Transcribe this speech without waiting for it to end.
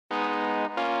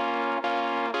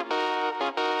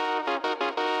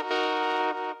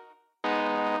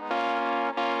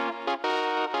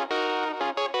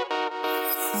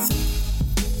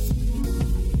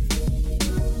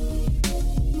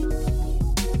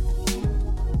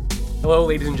Hello,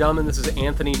 ladies and gentlemen. This is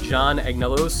Anthony John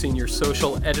Agnello, Senior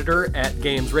Social Editor at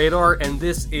Games Radar, and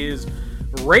this is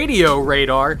Radio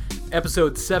Radar,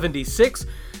 episode 76.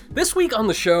 This week on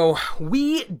the show,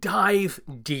 we dive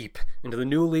deep into the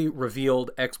newly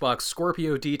revealed Xbox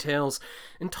Scorpio details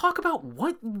and talk about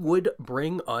what would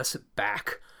bring us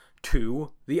back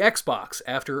to the Xbox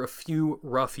after a few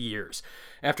rough years.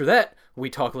 After that,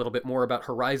 we talk a little bit more about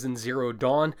Horizon Zero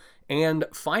Dawn, and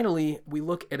finally, we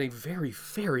look at a very,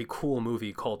 very cool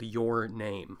movie called Your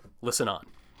Name. Listen on.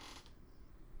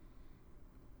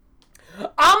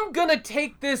 I'm gonna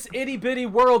take this itty-bitty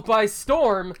world by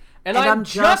storm, and I'm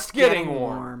just getting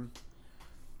warm.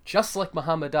 Just like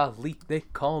Muhammad Ali, they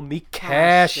call me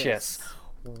Cassius.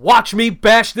 Watch me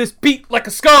bash this beat like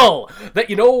a skull that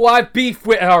you know I beef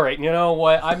with. All right, you know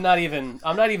what? I'm not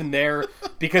even there,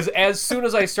 because as soon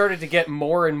as I started to get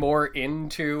more and more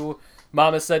into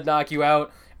Mama Said Knock You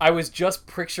Out, I was just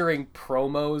picturing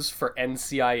promos for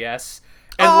NCIS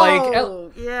and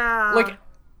like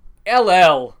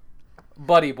LL,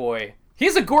 Buddy Boy.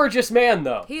 He's a gorgeous man,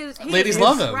 though. Ladies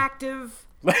love him.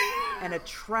 An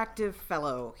attractive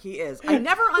fellow. He is. I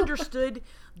never understood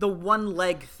the one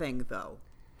leg thing, though.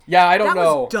 Yeah, I don't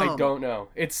know. Was dumb. I don't know.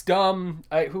 It's dumb.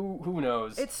 Who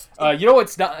knows? You know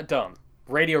what's not dumb?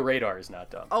 Radio Radar is not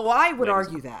dumb. Oh, I would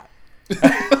argue that.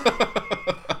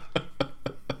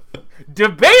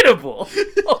 Debatable.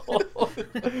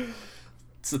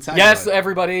 Yes, line.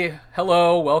 everybody.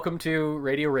 Hello. Welcome to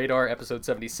Radio Radar, episode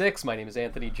 76. My name is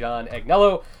Anthony John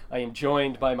Agnello. I am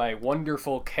joined by my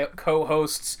wonderful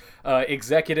co-hosts,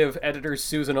 executive editor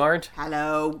Susan Arndt.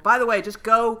 Hello. By the way, just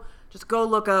go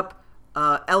look up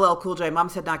LL Cool J, Mom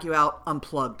Said Knock You Out,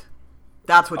 Unplugged.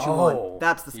 That's what you want.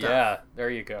 That's the stuff. Yeah, there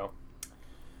you go.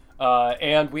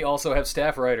 And we also have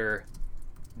staff writer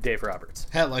Dave Roberts.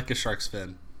 Head like a shark's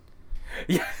fin.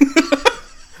 Yeah.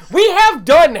 We have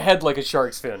done Head Like a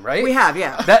Shark's Fin, right? We have,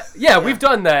 yeah. We've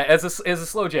done that as a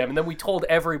slow jam, and then we told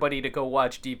everybody to go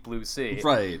watch Deep Blue Sea.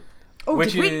 Right. Oh,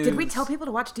 did we tell people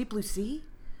to watch Deep Blue Sea?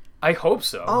 I hope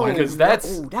so. Oh, because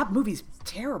that movie's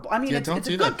terrible. I mean, it's a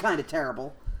good kind of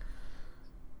terrible.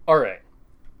 All right,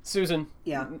 Susan.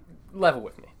 Yeah. Level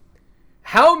with me.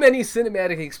 How many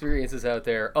cinematic experiences out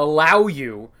there allow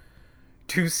you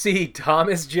to see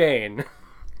Thomas Jane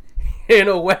in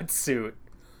a wetsuit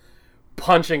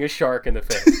punching a shark in the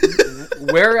face?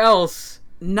 Where else?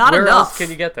 Where else can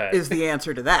you get that? Is the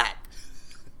answer to that.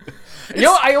 You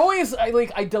know,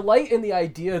 I delight in the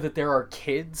idea that there are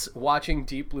kids watching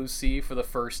Deep Blue Sea for the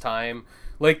first time.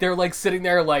 Like, they're like sitting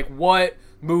there like, what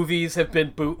movies have been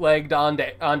bootlegged onto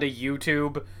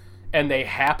YouTube, and they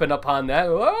happen upon that.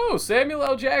 Oh, Samuel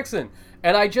L. Jackson.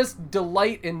 And I just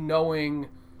delight in knowing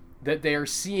that they are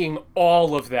seeing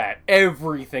all of that,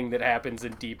 everything that happens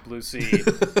in Deep Blue Sea,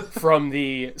 from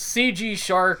the CG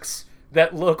sharks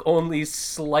that look only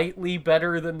slightly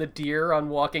better than the deer on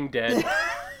Walking Dead.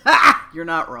 You're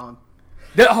not wrong.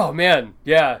 Oh man,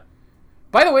 yeah.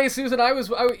 By the way, Susan,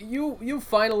 you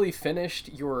finally finished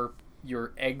your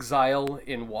exile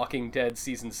in Walking Dead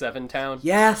season 7 town.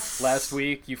 Yes. Last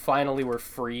week, you finally were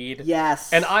freed.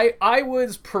 Yes. And I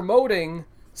was promoting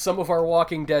some of our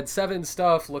Walking Dead 7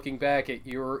 stuff, looking back at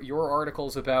your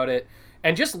articles about it,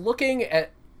 and just looking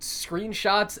at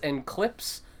screenshots and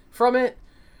clips from it,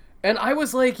 and I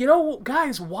was like, you know,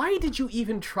 guys, why did you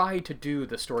even try to do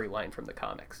the storyline from the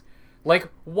comics? Like,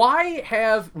 why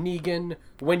have Negan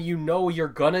when you know you're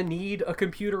gonna need a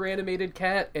computer-animated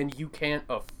cat and you can't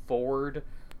afford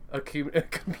a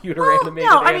computer-animated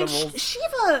animals? I mean,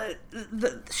 Shiva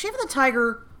the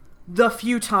Tiger, the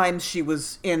few times she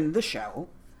was in the show,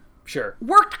 sure,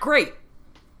 worked great.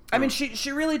 I mean,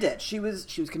 she really did. She was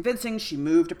convincing. She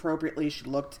moved appropriately. She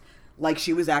looked like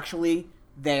she was actually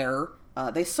there.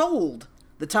 They sold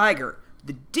the tiger,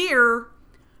 the deer,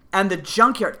 and the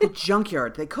junkyard. The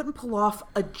junkyard. They couldn't pull off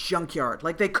a junkyard.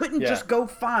 Like, they couldn't just go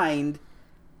find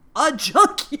a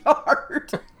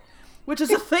junkyard, which is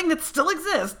a thing that still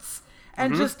exists.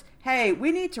 And just, hey,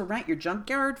 we need to rent your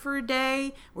junkyard for a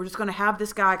day. We're just going to have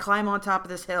this guy climb on top of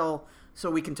this hill so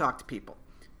we can talk to people.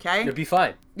 Okay? It'll be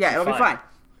fine. Yeah, it'll be fine.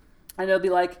 And they'll be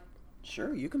like,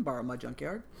 sure, you can borrow my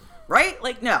junkyard. Right?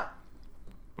 Like, no.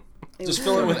 Just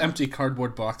fill it with empty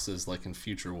cardboard boxes like in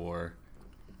Future War.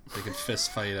 They could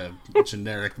fist fight a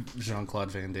generic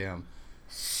Jean-Claude Van Damme.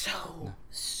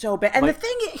 So bad. And the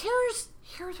thing, here's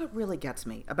what really gets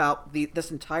me about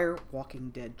this entire Walking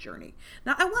Dead journey.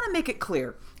 Now, I want to make it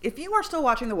clear. If you are still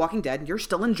watching The Walking Dead and you're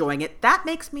still enjoying it, that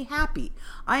makes me happy.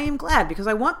 I am glad, because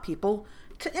I want people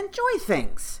to enjoy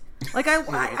things. Like, I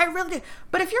really do.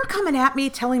 But if you're coming at me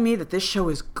telling me that this show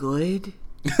is good...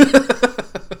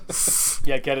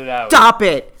 Yeah, get it out. Stop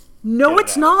it. No,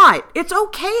 it's not. It's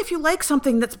okay if you like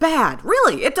something that's bad.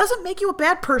 Really, it doesn't make you a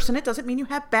bad person. It doesn't mean you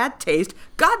have bad taste.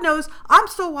 God knows, I'm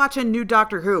still watching new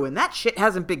Doctor Who, and that shit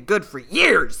hasn't been good for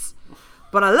years.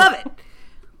 But I love it.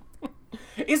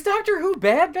 Is Doctor Who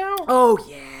bad now? Oh,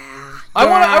 yeah. I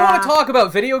want to talk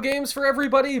about video games for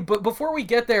everybody, but before we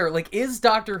get there, like, is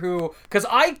Doctor Who... Because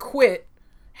I quit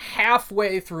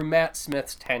halfway through Matt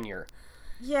Smith's tenure.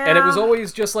 Yeah. And it was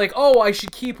always just like, oh, I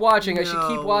should keep watching, I should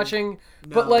keep watching.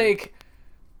 No. But, like,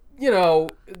 you know,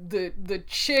 the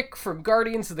chick from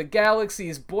Guardians of the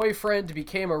Galaxy's boyfriend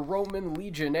became a Roman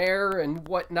legionnaire and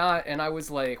whatnot, and I was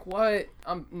like, what?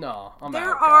 I'm out,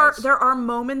 guys. There are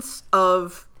moments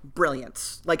of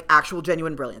brilliance, like actual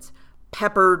genuine brilliance,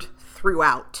 peppered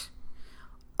throughout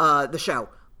the show.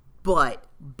 But,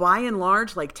 by and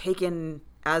large, like, taken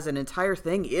as an entire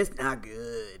thing is not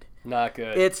good. Not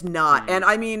good. It's not. And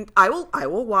I mean, I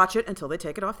will watch it until they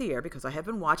take it off the air because I have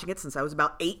been watching it since I was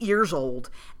about 8 years old,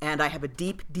 and I have a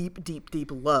deep, deep, deep, deep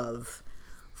love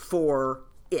for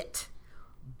it.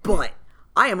 But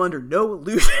I am under no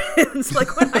illusions.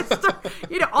 Like, when I start,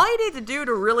 all you need to do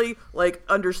to really, like,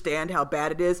 understand how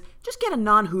bad it is, just get a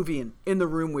non-Whovian in the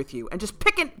room with you and just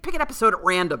pick an episode at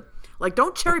random. Like,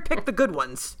 don't cherry pick the good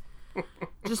ones.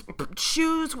 Just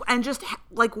choose and just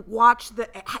like watch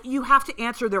you have to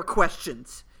answer their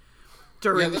questions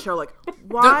during the show. Like,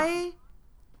 why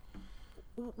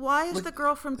is the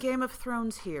girl from Game of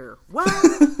Thrones here? Well,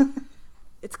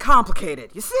 it's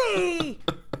complicated, you see.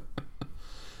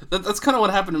 That's kind of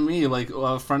what happened to me. Like,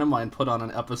 a friend of mine put on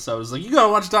an episode. It was like, you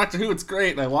gotta watch Doctor Who, it's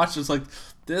great. And I watched it, it's like,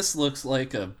 this looks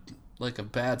like a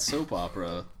bad soap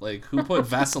opera. Like, who put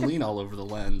Vaseline all over the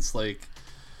lens? Like,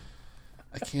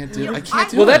 I can't do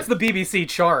it. Well, that's the BBC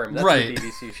charm. That's right. The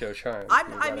BBC show charm.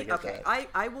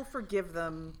 I will forgive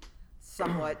them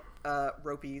somewhat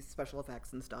ropey special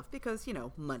effects and stuff because,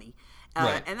 money.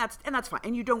 Right. And that's fine.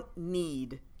 And you don't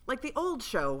need, like, the old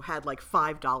show had like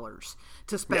 $5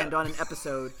 to spend on an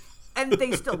episode, and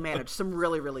they still managed some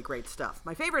really, really great stuff.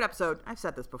 My favorite episode, I've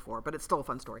said this before, but it's still a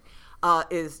fun story,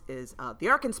 is The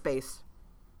Ark in Space,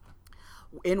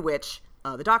 in which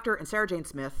the Doctor and Sarah Jane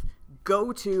Smith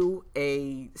go to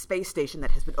a space station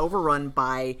that has been overrun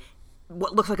by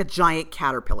what looks like a giant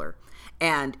caterpillar.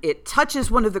 And it touches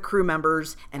one of the crew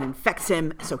members and infects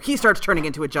him, so he starts turning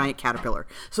into a giant caterpillar.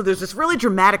 So there's this really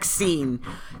dramatic scene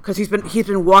because he's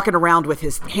been walking around with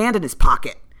his hand in his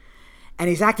pocket. And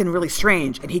he's acting really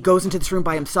strange, and he goes into this room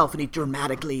by himself, and he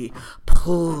dramatically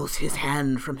pulls his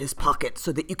hand from his pocket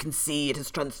so that you can see it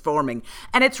is transforming.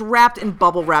 And it's wrapped in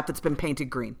bubble wrap that's been painted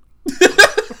green.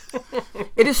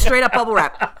 It is straight up bubble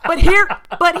wrap. But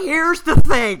here's the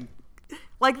thing.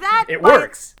 Like that. It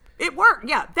works. It worked.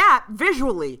 Yeah, that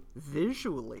visually,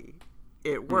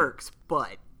 it works.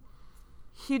 But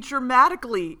he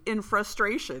dramatically, in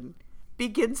frustration,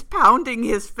 begins pounding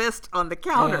his fist on the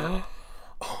counter.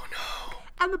 Oh no.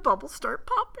 And the bubbles start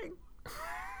popping.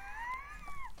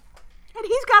 And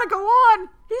he's got to go on.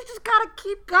 He's just got to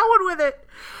keep going with it.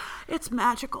 It's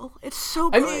magical. It's so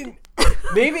good. I mean,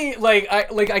 maybe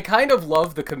I kind of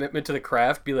love the commitment to the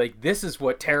craft. Be like, this is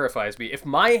what terrifies me. If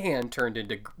my hand turned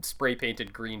into spray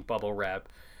painted green bubble wrap,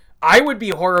 I would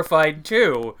be horrified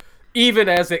too, even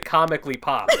as it comically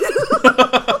pops.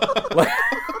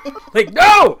 like,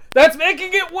 no, that's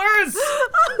making it worse.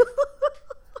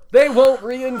 They won't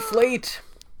reinflate.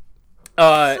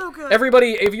 So good.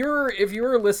 Everybody, if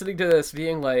you're listening to this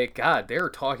being like, God, they're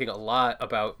talking a lot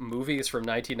about movies from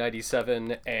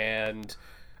 1997 and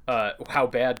how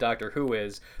bad Doctor Who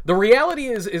is. The reality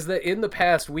is that in the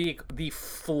past week, the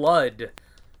flood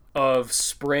of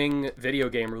spring video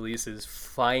game releases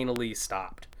finally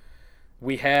stopped.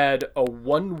 We had a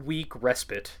 1 week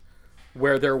respite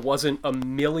where there wasn't a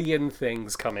million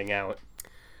things coming out.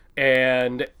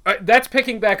 And that's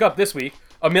picking back up this week.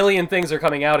 A million things are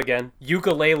coming out again.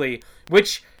 Yooka-Laylee,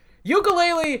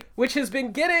 which has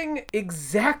been getting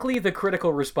exactly the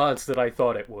critical response that I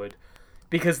thought it would.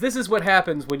 Because this is what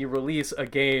happens when you release a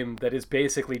game that is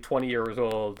basically 20 years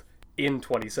old in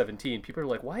 2017. People are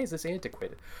like, why is this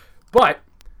antiquated? But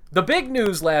the big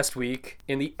news last week,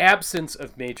 in the absence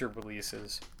of major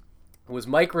releases, was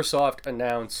Microsoft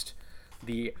announced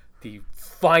the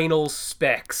final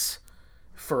specs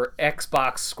for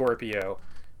Xbox Scorpio,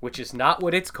 which is not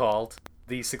what it's called,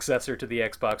 the successor to the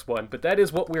Xbox One, but that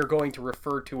is what we're going to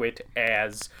refer to it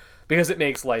as, because it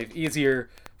makes life easier.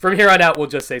 From here on out, we'll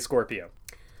just say Scorpio.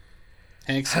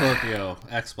 Hank Scorpio,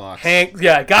 Xbox. Hank,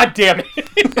 yeah, god damn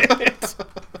it.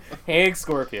 Hank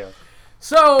Scorpio.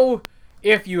 So,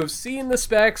 if you have seen the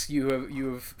specs, you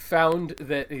have found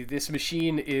that this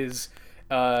machine is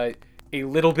a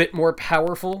little bit more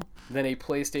powerful than a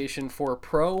PlayStation 4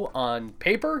 Pro on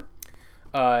paper.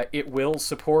 It will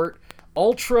support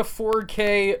Ultra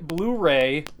 4K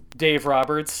Blu-ray, Dave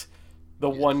Roberts, the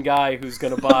one guy who's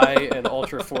going to buy an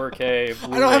Ultra 4K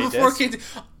Blu-ray I don't have a disc.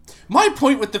 4K... My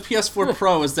point with the PS4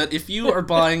 Pro is that if you are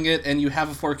buying it and you have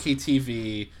a 4K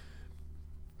TV,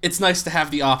 it's nice to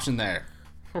have the option there.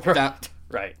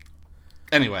 Right.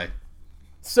 Anyway.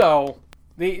 So,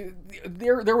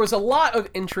 there was a lot of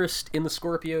interest in the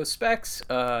Scorpio specs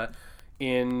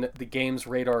in the Games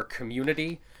Radar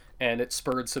community, and it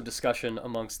spurred some discussion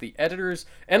amongst the editors.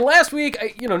 And last week,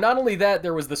 not only that,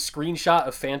 there was the screenshot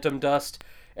of Phantom Dust,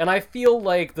 and I feel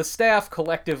like the staff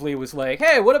collectively was like,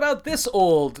 hey, what about this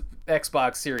old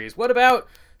Xbox series? What about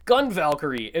Gun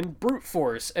Valkyrie and Brute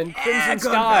Force and Crimson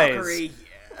Skies? Valkyrie.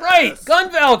 Right,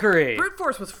 Gun Valkyrie! Brute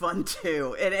Force was fun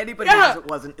too, and anybody who says it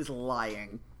wasn't is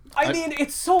lying. I mean,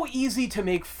 it's so easy to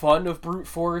make fun of Brute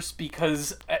Force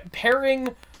because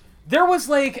pairing... There was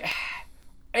like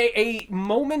a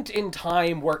moment in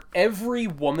time where every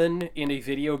woman in a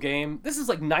video game... This is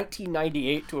like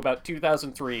 1998 to about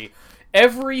 2003.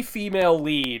 Every female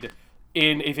lead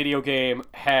in a video game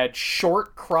had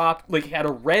short crop... Like, had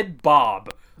a red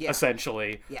bob,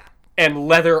 essentially. Yeah. And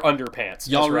leather underpants.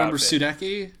 Y'all remember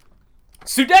Sudeki?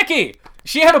 Sudeki!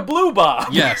 She had a blue bob.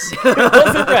 Yes. It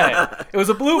wasn't red. It was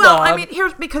a blue bob. Well, I mean,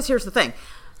 here's the thing.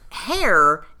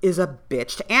 Hair is a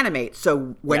bitch to animate.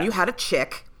 So when you had a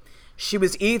chick, she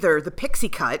was either the pixie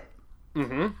cut,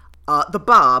 the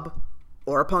bob,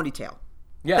 or a ponytail.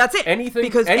 Yeah. That's it.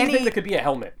 Anything that could be a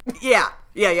helmet. Yeah.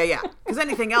 Because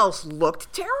anything else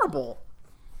looked terrible.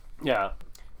 Yeah.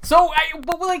 So,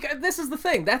 this is the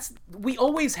thing. We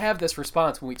always have this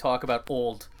response when we talk about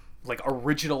old, like,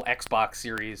 original Xbox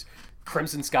series,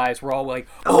 Crimson Skies. We're all like,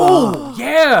 oh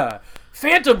yeah,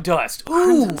 Phantom Dust.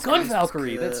 Ooh, Gun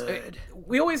Valkyrie.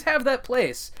 We always have that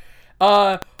place.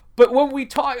 But when we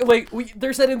talk,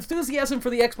 there's that enthusiasm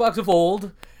for the Xbox of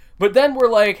old, but then we're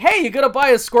like, hey, you gonna buy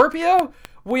a Scorpio?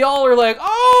 We all are like,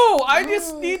 oh, I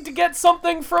just need to get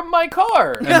something from my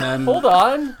car. And then, hold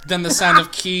on. Then the sound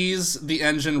of keys, the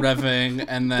engine revving,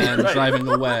 and then driving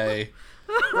away.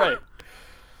 Right.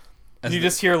 You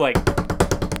just hear, like,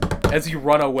 as you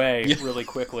run away really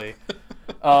quickly.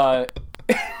 I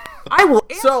will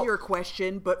answer your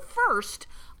question, but first,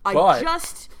 I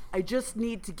just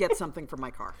need to get something from my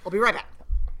car. I'll be right back.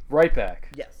 Right back.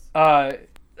 Yes.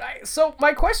 So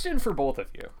my question for both of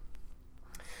you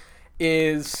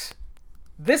is,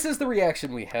 this is the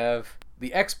reaction we have. The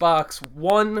Xbox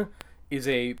One is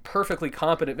a perfectly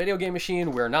competent video game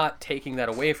machine. We're not taking that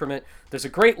away from it. There's a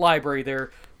great library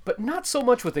there, but not so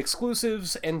much with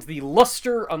exclusives, and the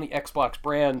luster on the Xbox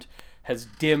brand has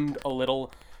dimmed a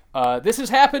little. This has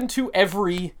happened to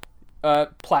every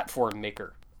platform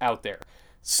maker out there.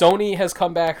 Sony has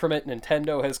come back from it.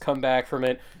 Nintendo has come back from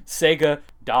it. Sega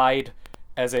died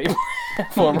as a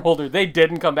platform holder. They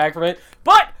didn't come back from it.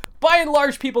 But, by and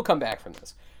large, people come back from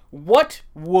this. What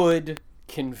would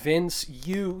convince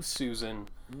you, Susan,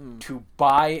 to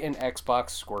buy an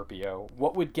Xbox Scorpio?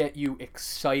 What would get you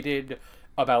excited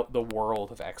about the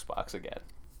world of Xbox again?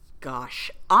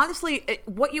 Gosh. Honestly,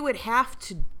 what you would have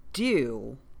to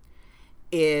do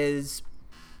is...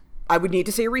 I would need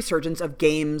to see a resurgence of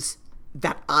games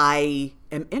that I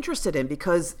am interested in,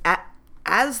 because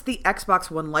as the Xbox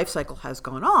One lifecycle has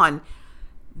gone on,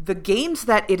 the games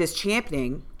that it is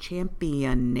championing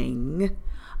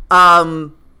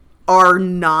are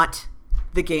not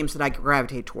the games that I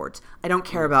gravitate towards. I don't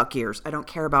care about Gears. I don't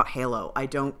care about Halo. I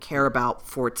don't care about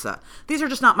Forza. These are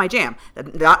just not my jam.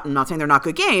 I'm not saying they're not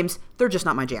good games. They're just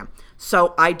not my jam.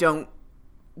 So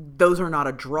those are not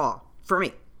a draw for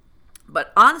me.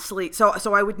 But honestly, so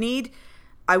I would need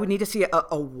to see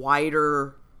a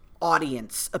wider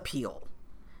audience appeal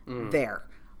there.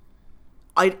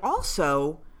 I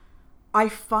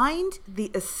find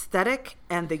the aesthetic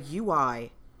and the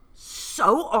UI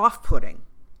so off-putting.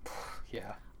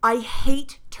 Yeah. I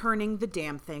hate turning the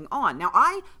damn thing on. Now,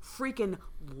 I freaking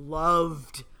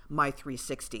loved my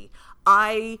 360.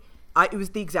 It was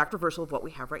the exact reversal of what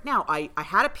we have right now. I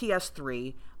had a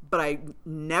PS3, but I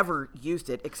never used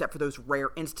it except for those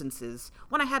rare instances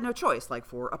when I had no choice, like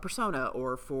for a Persona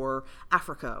or for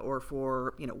Africa or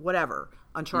for, whatever,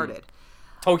 Uncharted.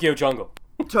 Tokyo Jungle.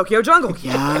 Tokyo Jungle,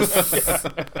 yes.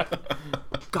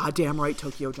 Goddamn right,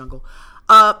 Tokyo Jungle.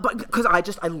 But because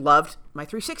I loved my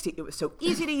 360. It was so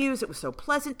easy to use. It was so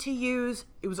pleasant to use.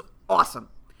 It was awesome.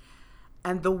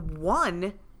 And the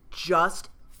One just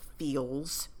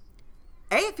feels...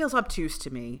 it feels obtuse to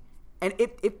me, and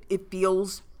it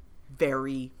feels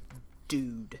very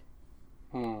dude.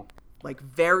 Like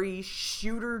very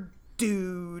shooter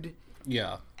dude.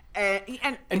 Yeah.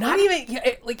 And not even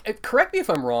correct me if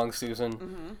I'm wrong,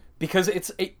 Susan, because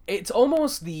it's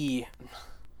almost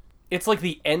it's like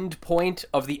the end point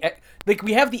of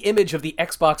we have the image of the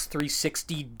Xbox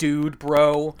 360 dude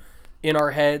bro in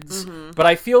our heads, but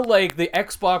I feel like the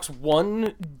Xbox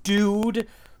One dude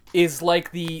is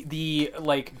like the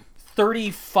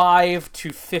 35 to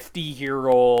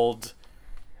 50-year-old,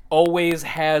 always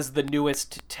has the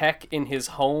newest tech in his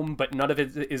home, but none of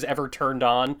it is ever turned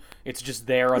on. It's just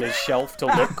there on his shelf to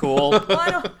look cool.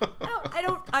 Well,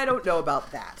 I don't know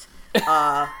about that.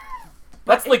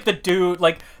 That's like the dude,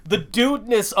 like the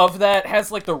dudeness of that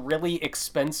has like the really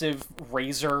expensive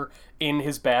razor in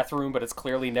his bathroom, but it's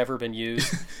clearly never been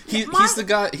used. He's the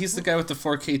guy with the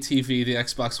 4K TV, the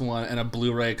Xbox One, and a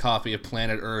Blu-ray copy of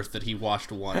Planet Earth that he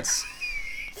watched once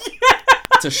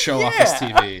to show off his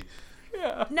TV.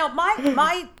 Yeah. No,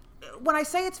 my when I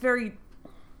say it's very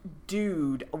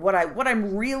dude, what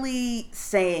I'm really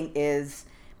saying is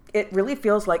it really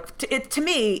feels like to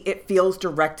me it feels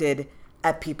directed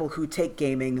at people who take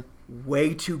gaming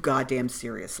way too goddamn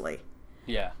seriously.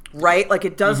 Yeah. Right? Like,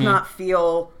 it does not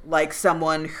feel like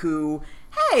someone who,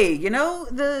 hey,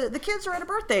 the kids are at a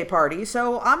birthday party,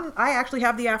 so I actually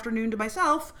have the afternoon to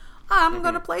myself. I'm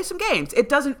going to play some games. It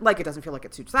doesn't feel like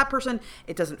it suits that person.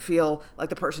 It doesn't feel like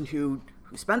the person who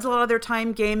spends a lot of their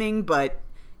time gaming but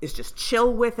is just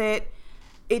chill with it.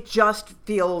 It just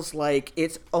feels like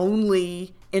it's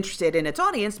only interested in its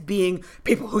audience being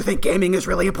people who think gaming is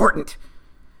really important.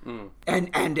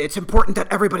 And it's important that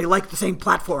everybody like the same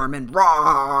platform and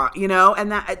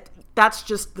and that's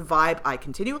just the vibe I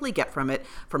continually get from it,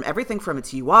 from everything from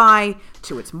its UI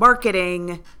to its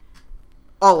marketing,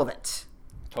 all of it.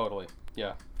 Totally,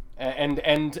 yeah,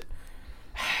 and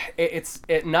it's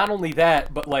not only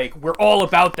that, but like we're all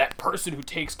about that person who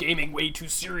takes gaming way too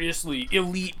seriously,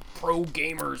 elite pro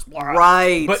gamers, blah.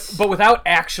 Right? But without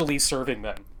actually serving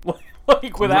them,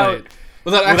 like without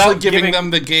actually giving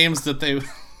them the games that they.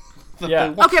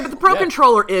 Okay, but the Pro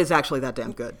Controller is actually that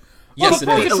damn good. Yes, it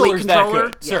is. The controller's that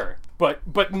good, sure.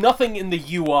 But nothing in the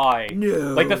UI.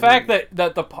 No. Like the fact that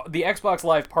the Xbox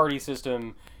Live Party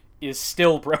system is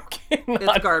still broken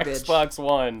on garbage. Xbox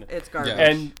One. It's garbage.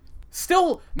 And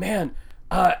still, man,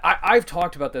 I've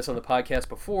talked about this on the podcast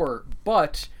before,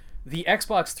 but the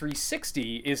Xbox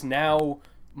 360 is now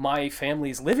my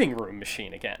family's living room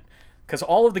machine again. Because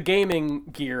all of the gaming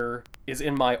gear is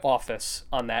in my office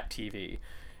on that TV.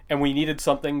 And we needed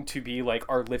something to be like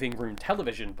our living room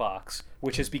television box,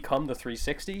 which has become the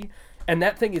 360. And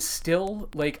that thing is still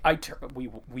like we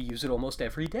use it almost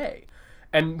every day.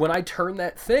 And when I turn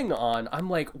that thing on, I'm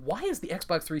like, why is the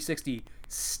Xbox 360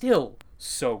 still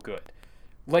so good?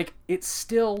 Like, it's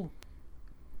still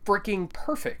freaking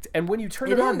perfect. And when you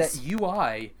turn it on, that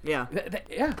UI,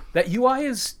 that UI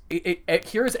is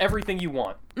here's everything you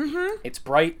want. It's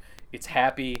bright, it's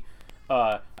happy.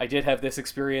 I did have this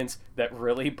experience that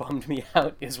really bummed me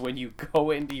out is when you go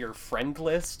into your friend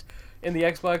list in the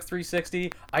Xbox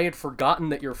 360. I had forgotten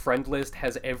that your friend list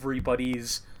has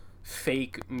everybody's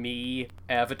fake me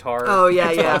avatar. Oh, yeah.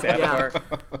 Avatar.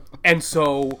 And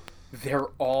so they're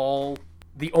all...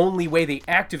 The only way they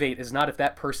activate is not if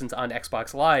that person's on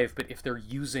Xbox Live, but if they're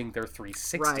using their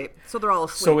 360. Right. So they're all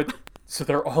asleep. So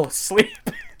they're all asleep.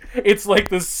 It's like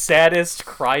the saddest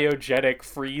cryogenic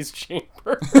freeze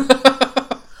chamber.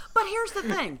 But here's the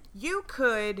thing. You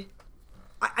could...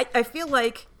 I feel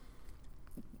like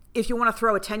if you want to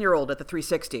throw a 10-year-old at the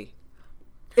 360,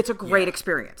 it's a great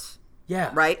experience.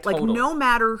 Yeah. Right? Totally. Like, no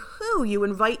matter who you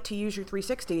invite to use your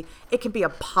 360, it can be a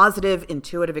positive,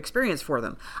 intuitive experience for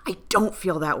them. I don't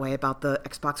feel that way about the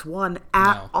Xbox One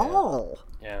at all.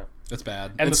 Yeah. That's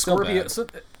bad. And it's the Scorpio... So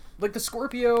bad. the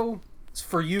Scorpio...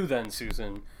 For you then,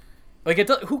 Susan. Like,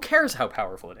 who cares how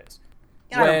powerful it is?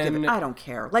 I don't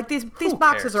care. Like, these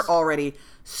boxes are already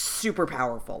super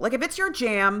powerful. Like, if it's your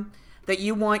jam that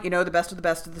you want, the best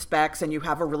of the specs and you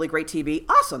have a really great TV,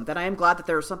 awesome. Then I am glad that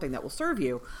there is something that will serve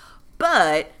you.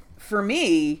 But for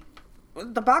me,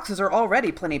 the boxes are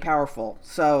already plenty powerful,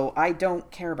 so I don't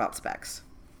care about specs.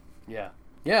 Yeah.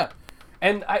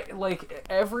 And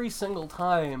every single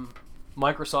time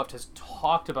Microsoft has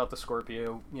talked about the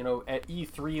Scorpio, at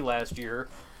E3 last year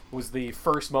was the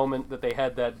first moment that they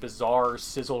had that bizarre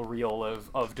sizzle reel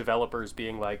of developers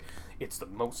being like, it's the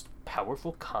most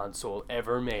powerful console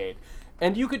ever made.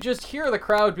 And you could just hear the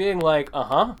crowd being like,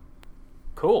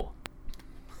 cool.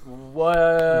 What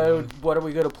are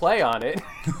we going to play on it?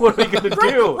 What are we going to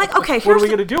do? Like, okay, what are we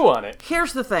going to do on it?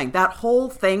 Here's the thing. That whole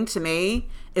thing to me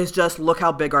is just look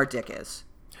how big our dick is.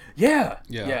 Yeah.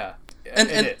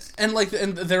 And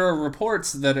there are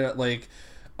reports that are like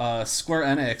Square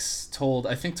Enix told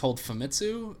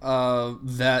Famitsu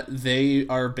that they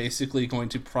are basically going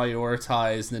to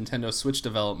prioritize Nintendo Switch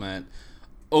development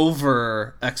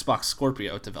over Xbox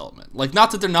Scorpio development. Like,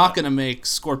 not that they're not going to make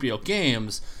Scorpio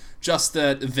games, just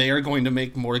that they are going to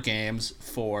make more games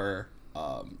for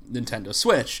Nintendo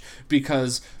Switch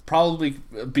because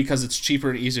it's cheaper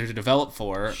and easier to develop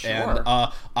for. Sure. And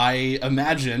I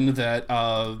imagine that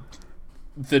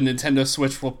the Nintendo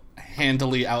Switch will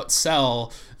handily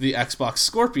outsell the Xbox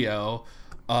Scorpio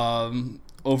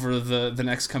over the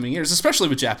next coming years, especially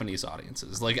with Japanese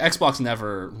audiences. Like, Xbox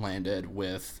never landed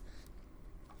with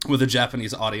a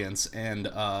Japanese audience, and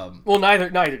neither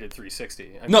did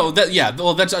 360.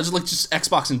 That's like just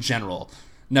Xbox in general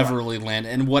never really landed,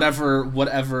 and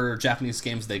whatever Japanese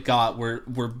games they got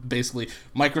were basically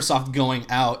Microsoft going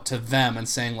out to them and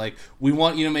saying, like, we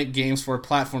want you to make games for a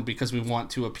platform because we want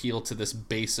to appeal to this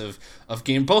base of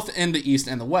game both in the East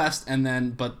and the West,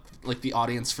 but like the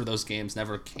audience for those games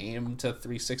never came to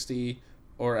 360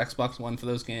 or Xbox One for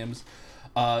those games.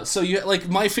 So you like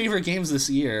my favorite games this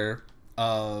year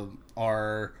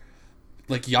are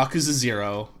like Yakuza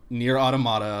 0, Nier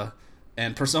Automata,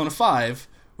 and Persona 5,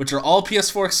 which are all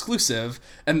PS4 exclusive,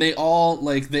 and they all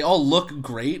look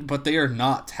great, but they are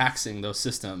not taxing those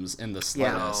systems in the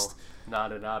slightest. No,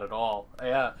 not at all.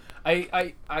 Yeah,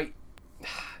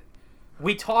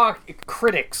 we talk,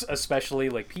 critics especially,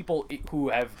 like people who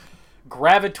have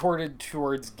gravitated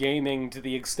towards gaming to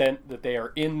the extent that they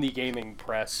are in the gaming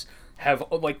press, have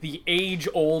like the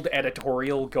age-old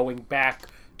editorial going back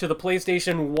to the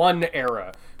PlayStation 1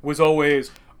 era was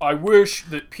always, I wish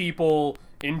that people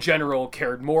in general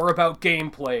cared more about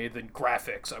gameplay than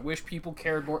graphics. I wish people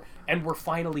cared more, and we're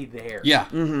finally there. Yeah.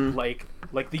 Mm-hmm. Like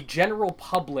the general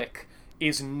public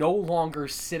is no longer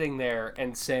sitting there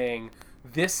and saying,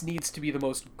 this needs to be the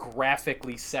most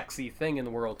graphically sexy thing in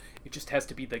the world. It just has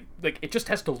to be it just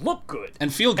has to look good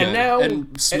and feel good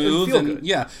and smooth and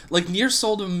yeah. Like Nier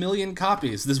sold 1 million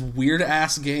copies. This weird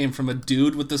ass game from a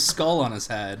dude with the skull on his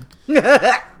head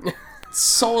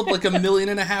sold like 1.5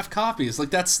 million copies.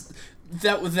 Like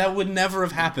that would never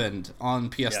have happened on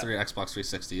PS3 or Xbox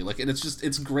 360. Like, and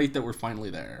it's great that we're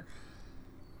finally there.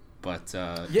 But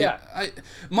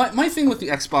my thing with the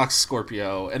Xbox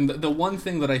Scorpio, and the one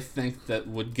thing that I think that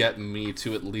would get me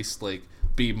to at least like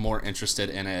be more interested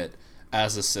in it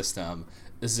as a system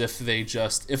is if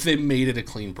they made it a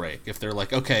clean break. If they're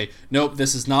like, okay, nope,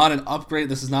 this is not an upgrade,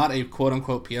 this is not a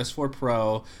quote-unquote PS4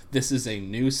 Pro, this is a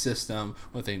new system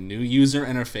with a new user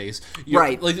interface.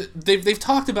 Right. Like, they've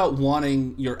talked about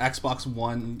wanting your Xbox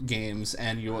One games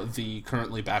and the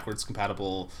currently backwards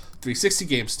compatible 360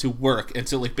 games to work and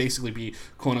to like basically be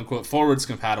quote-unquote forwards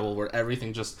compatible, where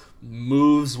everything just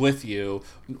moves with you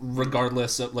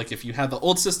regardless of, like, if you have the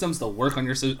old systems, they'll work on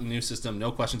your new system,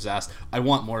 no questions asked. I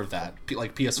want more of that.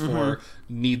 Like, PS4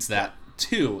 needs that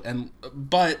too,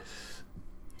 but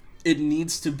it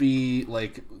needs to be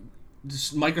like,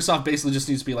 Microsoft basically just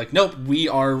needs to be like, nope,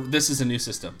 this is a new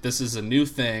system, this is a new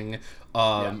thing.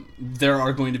 There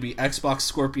are going to be Xbox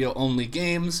Scorpio only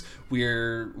games.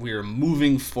 We're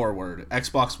moving forward.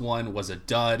 Xbox One was a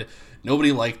dud.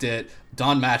 Nobody liked it.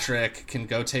 Don Matrick can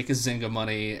go take his Zynga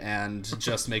money and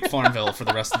just make Farmville for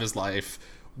the rest of his life.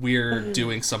 We're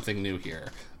doing something new here.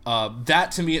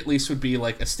 That, to me, at least, would be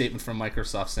like a statement from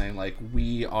Microsoft saying, like,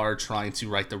 we are trying to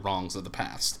right the wrongs of the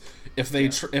past. If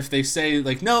they say,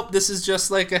 like, nope, this is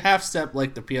just like a half step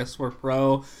like the PS4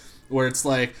 Pro, where it's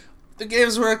like, the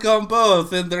games work on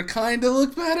both, and they're kind of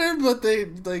look better, but they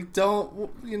like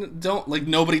don't like,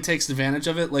 nobody takes advantage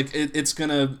of it. Like, it's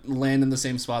gonna land in the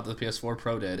same spot that the PS4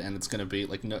 Pro did, and it's gonna be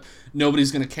like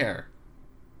nobody's gonna care,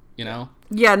 you know?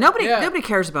 Yeah, nobody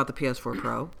cares about the PS4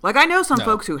 Pro. Like, I know some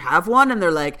folks who have one, and they're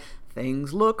like,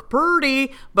 things look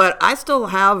pretty, but I still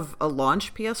have a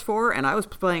launch PS4, and I was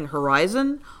playing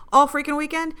Horizon all freaking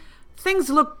weekend. Things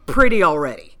look pretty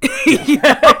already.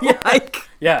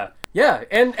 Yeah,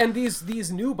 and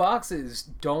these new boxes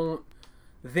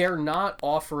they're not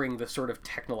offering the sort of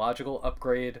technological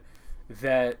upgrade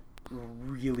that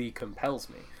really compels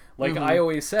me. Like, I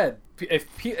always said,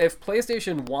 if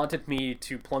PlayStation wanted me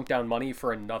to plunk down money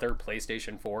for another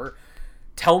PlayStation 4,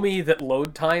 tell me that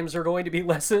load times are going to be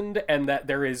lessened and that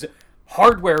there is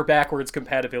hardware backwards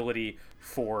compatibility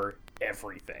for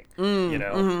everything. You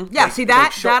know? Yeah, like, see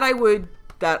that I would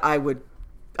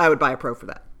buy a Pro for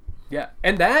that. Yeah,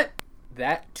 and that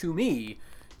to me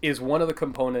is one of the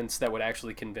components that would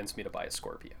actually convince me to buy a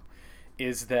Scorpio.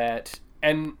 Is that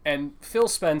and Phil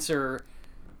Spencer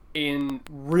in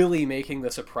really making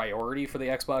this a priority for the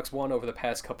Xbox One over the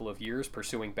past couple of years,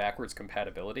 pursuing backwards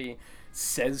compatibility,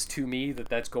 says to me that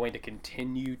that's going to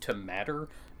continue to matter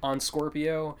on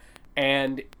Scorpio.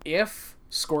 And if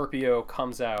Scorpio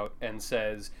comes out and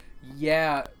says,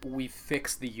 yeah, we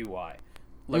fixed the UI.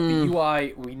 Like, the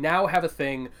UI, we now have a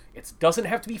thing. It doesn't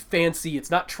have to be fancy. It's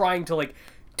not trying to, like,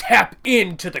 tap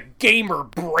into the gamer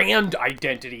brand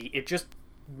identity. It just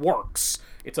works.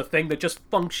 It's a thing that just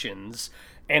functions.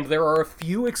 And there are a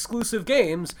few exclusive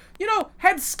games. You know,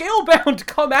 had Scalebound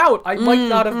come out, I might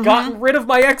not have gotten rid of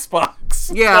my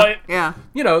Xbox. Yeah, but, yeah.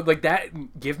 You know, like that,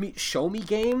 show me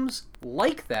games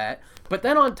like that. But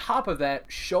then on top of that,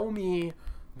 show me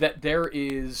that there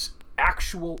is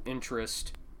actual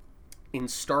interest in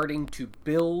starting to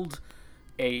build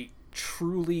a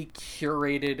truly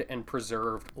curated and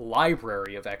preserved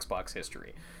library of Xbox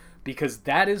history. Because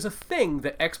that is a thing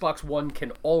that Xbox One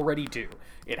can already do.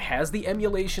 It has the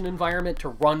emulation environment to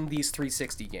run these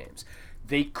 360 games.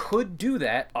 They could do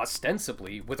that,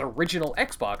 ostensibly, with original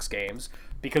Xbox games,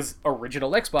 because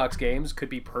original Xbox games could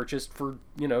be purchased for,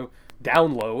 you know,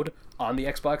 download on the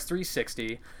Xbox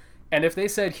 360. And if they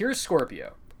said, here's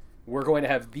Scorpio, we're going to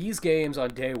have these games on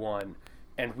day one,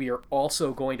 and we are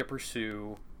also going to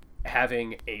pursue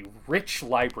having a rich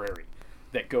library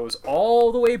that goes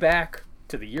all the way back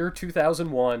to the year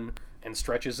 2001 and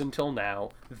stretches until now,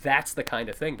 that's the kind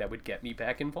of thing that would get me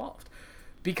back involved.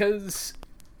 Because,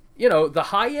 you know, the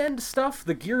high-end stuff,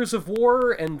 the Gears of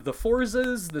War and the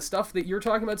Forzas, the stuff that you're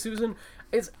talking about, Susan,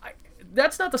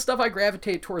 that's not the stuff I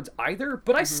gravitate towards either,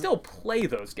 but I still play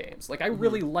those games. Like, I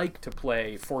really like to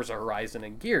play Forza Horizon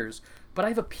and Gears, but I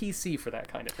have a PC for that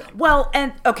kind of thing. Well,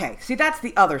 and, okay, see, that's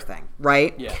the other thing,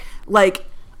 right? Yeah. Like,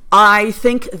 I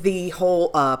think the whole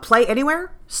Play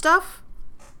Anywhere stuff,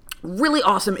 really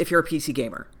awesome if you're a PC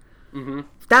gamer.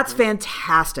 That's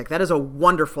fantastic. That is a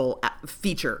wonderful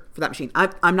feature for that machine.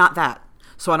 I'm not that,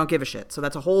 so I don't give a shit. So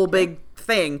that's a whole big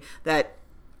thing that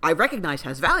I recognize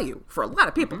has value for a lot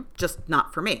of people, just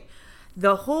not for me.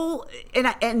 The whole,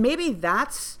 and maybe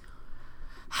that's,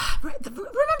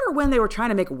 remember when they were trying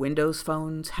to make Windows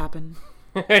phones happen?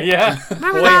 Yeah.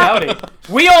 Remember Boy, that?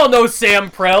 howdy. We all know Sam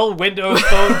Prell, Windows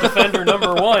Phone Defender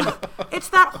 #1. It's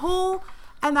that whole,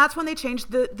 and that's when they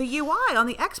changed the UI on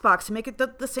the Xbox to make it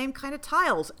the same kind of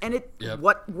tiles. And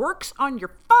what works on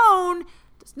your phone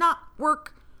does not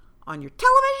work on your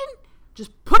television.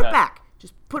 Just put it back.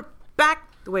 Just put it back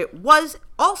the way it was.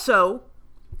 Also,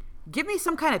 give me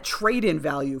some kind of trade-in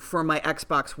value for my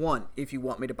Xbox One if you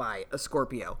want me to buy a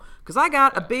Scorpio. Because I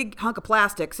got a big hunk of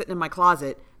plastic sitting in my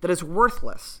closet that is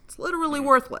worthless. It's literally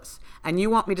worthless. And you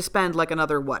want me to spend like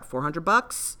another, what,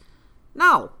 $400?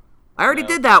 No. I already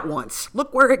did that once.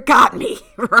 Look where it got me,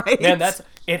 right? Man,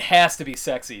 it has to be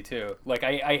sexy, too. Like,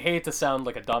 I hate to sound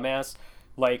like a dumbass.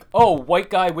 Like, oh, white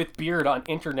guy with beard on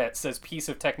internet says piece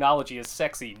of technology is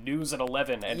sexy. News at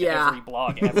 11 and every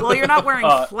blog ever. Well, you're not wearing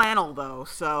flannel, though,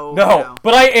 so... No, you know.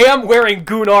 but I am wearing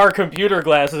Gunnar computer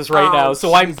glasses right now, so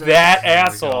Jesus. I'm that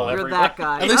asshole. You're that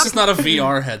guy. At least it's not a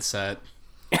VR headset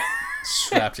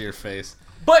strapped to your face.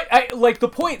 But, the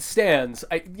point stands.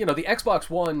 The Xbox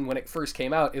One, when it first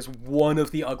came out, is one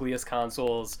of the ugliest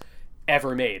consoles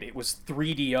ever made. It was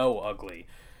 3DO ugly.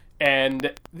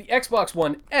 And the Xbox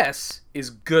One S is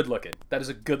good-looking. That is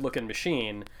a good-looking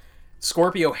machine.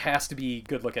 Scorpio has to be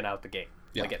good-looking out the gate.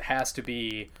 Yeah. Like, it has to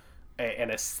be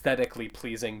an aesthetically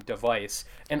pleasing device.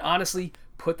 And honestly,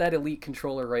 put that Elite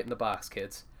controller right in the box,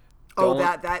 kids.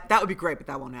 That would be great, but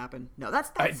that won't happen. No,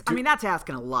 that's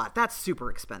asking a lot. That's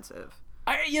super expensive.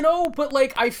 But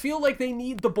I feel like they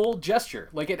need the bold gesture.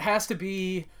 Like, it has to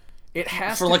be. It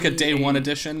has for to like be a day one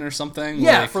edition or something.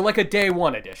 Yeah, for like a day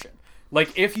one edition.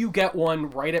 Like, if you get one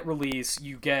right at release,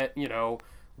 you get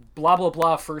blah blah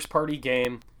blah first party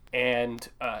game and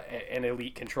an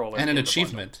Elite controller and an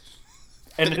achievement.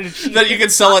 And an achievement that you can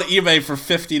sell on eBay for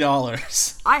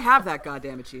 $50. I have that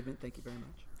goddamn achievement. Thank you very much.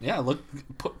 Yeah, look,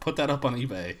 put that up on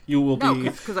eBay. You will be... No,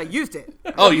 because I used it.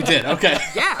 Oh, you did? Okay.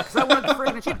 Yeah, because I wanted the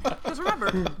freaking achievement. Because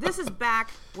remember, this is back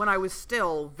when I was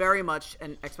still very much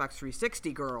an Xbox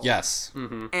 360 girl. Yes.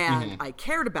 And I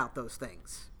cared about those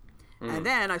things. And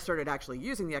then I started actually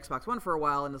using the Xbox One for a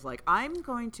while and was like, I'm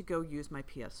going to go use my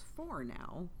PS4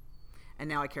 now. And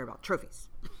now I care about trophies.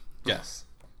 Yes.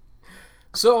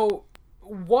 So,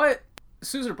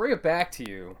 Susan, to bring it back to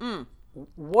you...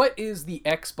 What is the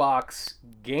Xbox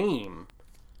game?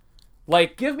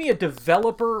 Like, give me a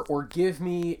developer or give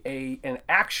me an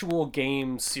actual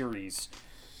game series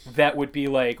that would be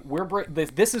like,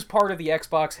 this is part of the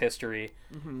Xbox history,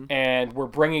 and we're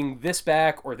bringing this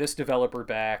back or this developer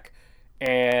back,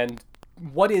 and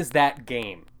what is that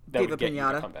game that would get you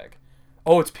to come back?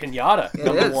 Oh, it's Pinata, It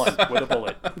number is. 1 with a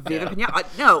bullet. Viva Pinata.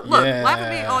 No, look, Yeah. laugh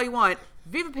at me all you want.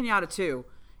 Viva Pinata 2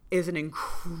 is an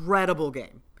incredible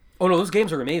game. Oh no, those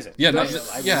games are amazing. Yeah, no,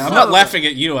 I'm not laughing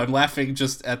at you. I'm laughing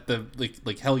just at the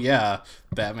like hell yeah,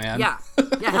 Batman. Yeah,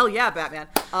 hell yeah, Batman.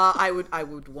 I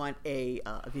would want a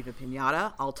Viva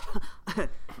Pinata.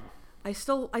 I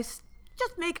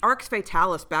just make Arx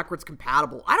Fatalis backwards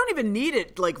compatible. I don't even need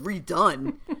it like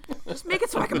redone. Just make it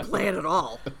so I can play it at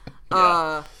all.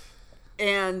 Yeah.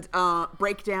 And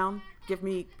Breakdown. Give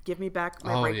me back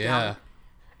my Breakdown. Yeah.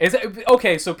 Is it,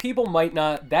 okay, so people might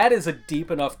not... That is a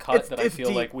deep enough cut that I it's feel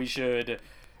deep. like we should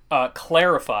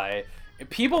clarify.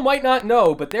 People might not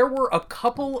know, but there were a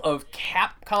couple of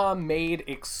Capcom-made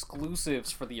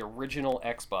exclusives for the original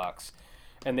Xbox.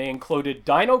 And they included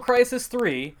Dino Crisis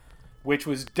 3, which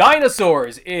was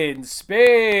dinosaurs in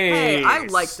space. Hey, I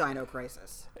like Dino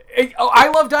Crisis. I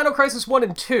love Dino Crisis 1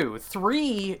 and 2.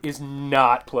 3 is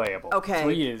not playable. Okay.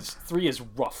 3 is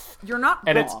rough. You're not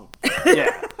And wrong.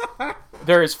 Yeah.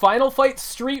 There is Final Fight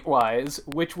Streetwise,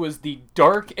 which was the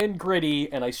dark and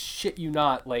gritty, and I shit you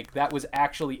not, like, that was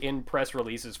actually in press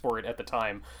releases for it at the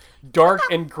time. Dark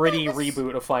and gritty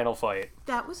reboot of Final Fight.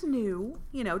 That was new.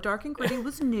 You know, Dark and Gritty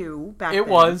was new back then.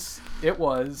 It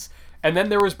was. And then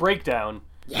there was Breakdown.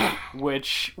 Yeah.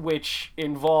 Which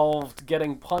involved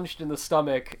getting punched in the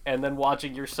stomach and then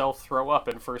watching yourself throw up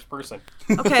in first person.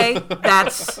 Okay,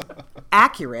 that's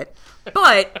accurate.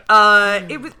 But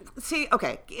it was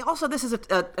okay. Also, this is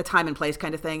a time and place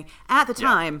kind of thing. At the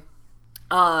time,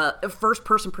 first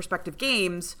person perspective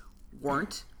games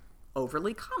weren't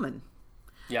overly common.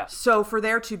 Yeah. So for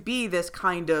there to be this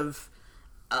kind of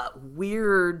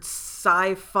weird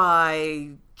sci-fi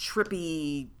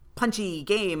trippy punchy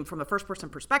game from a first-person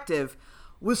perspective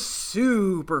was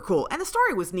super cool, and the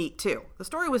story was neat too. The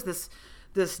story was this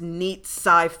neat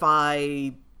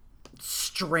sci-fi,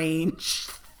 strange.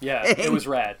 Yeah, thing. it was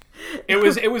rad. It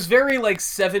was very like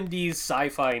 70s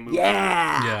sci-fi movie.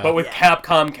 Yeah, but with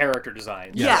Capcom character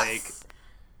designs. Yes,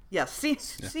 yes,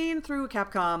 seen through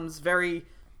Capcom's very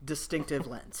distinctive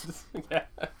lens. Man,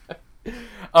 This is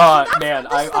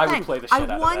I the would thing. play the shit out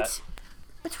of that.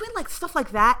 Between like stuff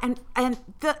like that and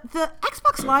the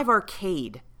Xbox Live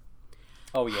Arcade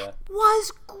Oh yeah.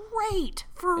 was great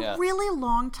for Yeah. a really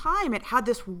long time. It had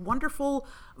this wonderful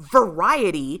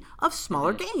variety of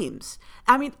smaller games.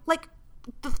 I mean, like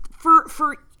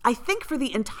for I think for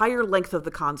the entire length of the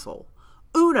console,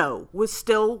 Uno was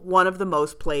still one of the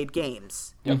most played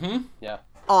games Yep. Yeah.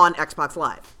 on Xbox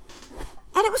Live.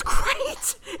 And it was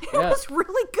great. It Yeah. was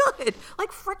really good. Like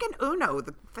frickin' Uno,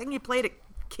 the thing you played at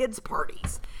kids'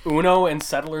 parties. Uno and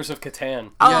Settlers of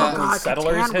Catan. Oh, Yeah. God,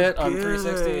 Settlers Catan hit was on good.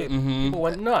 360. People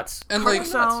went nuts. And like,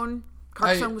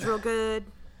 Carcassonne was real good.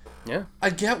 Yeah. I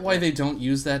get why they don't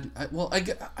use that.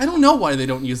 I don't know why they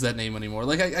don't use that name anymore.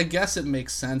 Like, I guess it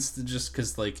makes sense to just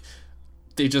because like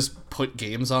they just put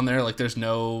games on there. Like, there's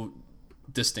no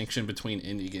distinction between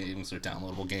indie games or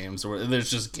downloadable games, or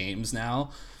there's just games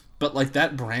now. But like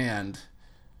that brand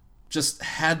just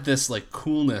had this like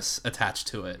coolness attached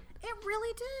to it, It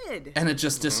really did. and it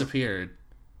just disappeared.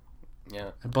 Yeah.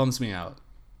 It bums me out.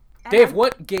 Dave,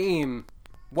 what game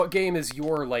is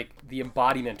your like the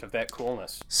embodiment of that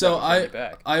coolness? So that would bring you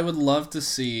back? I would love to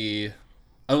see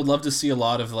a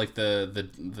lot of like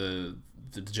the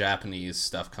Japanese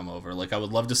stuff come over. Like I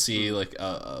would love to see like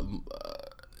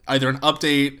either an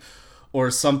update or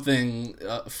something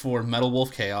for Metal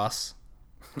Wolf Chaos,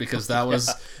 because that was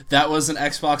an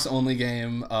Xbox only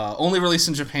game, only released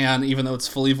in Japan, even though it's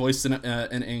fully voiced in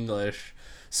English.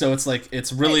 So it's like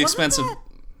it's really Wait, expensive. wasn't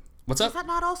What's Is up? that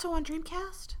not also on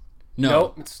Dreamcast? No.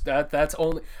 Nope, it's that's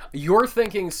only you're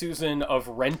thinking, Susan, of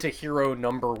Rent a Hero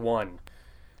 #1,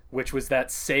 which was that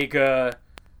Sega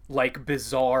like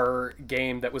bizarre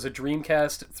game that was a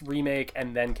Dreamcast remake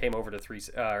and then came over to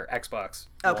Xbox.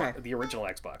 Okay. The original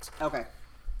Xbox. Okay.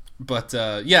 But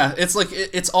yeah, it's like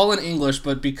it's all in English,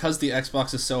 but because the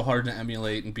Xbox is so hard to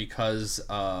emulate and because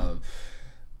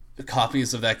the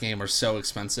copies of that game are so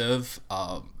expensive,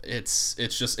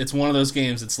 it's one of those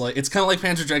games. It's kind of like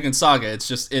Panzer Dragoon Saga.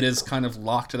 It is kind of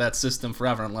locked to that system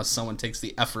forever unless someone takes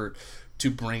the effort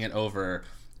to bring it over.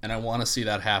 And I want to see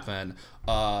that happen.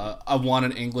 I want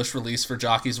an English release for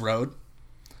Jockey's Road.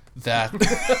 That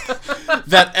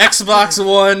that Xbox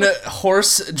One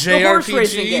horse The horse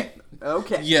racing JRPG. game.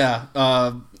 Okay. Yeah,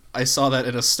 I saw that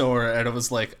in a store and I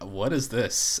was like, "What is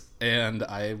this?" And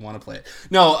I want to play it.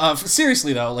 No,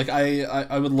 seriously though, like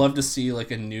I would love to see like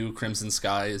a new Crimson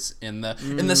Skies in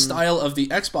the style of the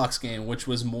Xbox game, which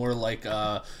was more like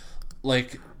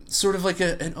sort of like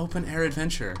an open air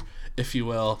adventure, if you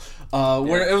will,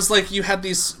 where it was like you had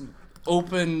these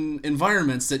open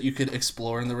environments that you could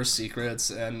explore, and there were secrets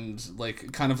and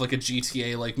like kind of like a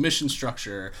GTA like mission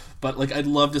structure. But like I'd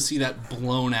love to see that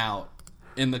blown out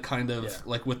in the kind of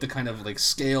like with the kind of like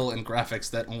scale and graphics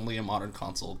that only a modern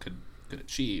console could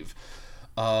achieve.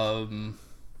 Those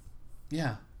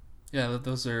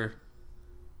are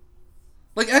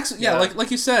like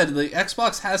like you said, the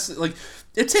Xbox has like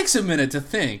it takes a minute to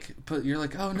think, but you're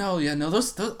like, oh no,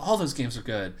 those all those games are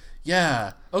good.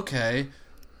 Yeah, okay.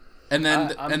 And then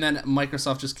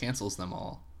Microsoft just cancels them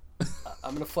all.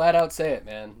 I'm gonna flat out say it,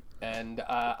 man. And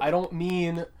I don't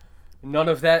mean none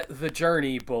of that The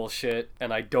Journey bullshit,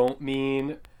 and I don't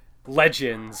mean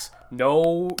Legends.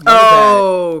 No, none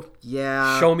of that.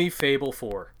 Yeah. Show me Fable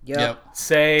 4. Yep.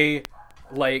 Say,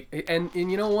 like, and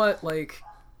you know what? Like,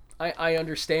 I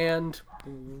understand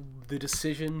the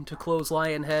decision to close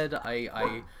Lionhead.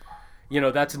 I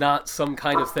that's not some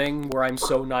kind of thing where I'm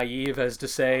so naive as to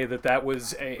say that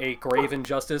was a grave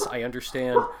injustice. I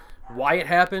understand why it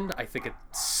happened. I think it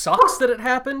sucks that it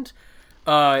happened.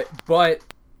 But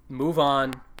move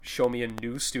on. Show me a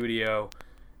new studio.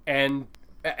 And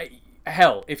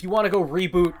hell, if you want to go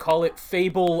reboot, call it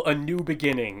Fable: A New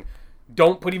Beginning.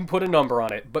 Don't even put a number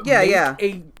on it. But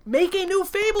make a new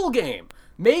Fable game.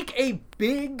 Make a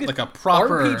big like a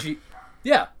proper RPG.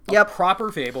 Yeah, proper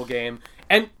Fable game.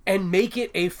 And make it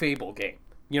a Fable game.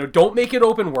 Don't make it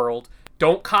open world.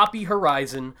 Don't copy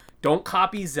Horizon. Don't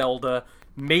copy Zelda.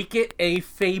 Make it a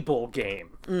Fable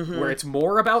game. Where it's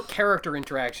more about character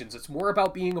interactions. It's more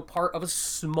about being a part of a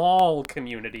small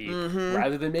community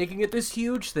rather than making it this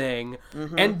huge thing.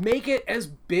 And make it as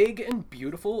big and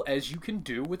beautiful as you can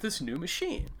do with this new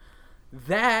machine.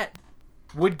 That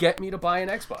would get me to buy an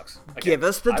Xbox. Give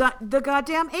us the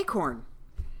goddamn acorn.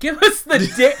 Give us the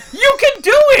you can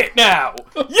do it now.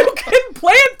 You can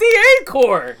plant the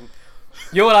acorn.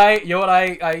 You know what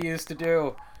I used to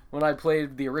do when I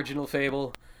played the original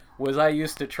Fable was I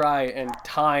used to try and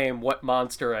time what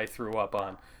monster I threw up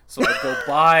on. So I'd go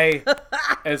buy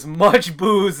as much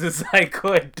booze as I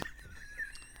could.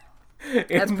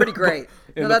 That's pretty great.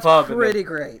 That's pretty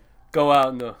great. Go out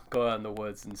in the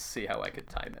woods and see how I could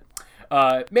time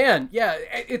it. Man, yeah,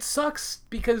 it sucks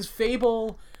because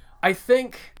Fable, I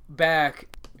think back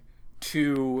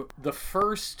to the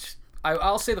first,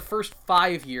 I'll say the first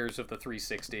 5 years of the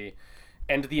 360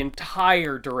 and the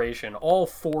entire duration, all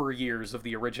 4 years of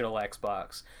the original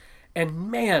Xbox. And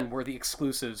man, were the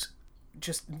exclusives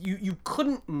just, you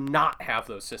couldn't not have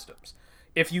those systems.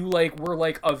 If you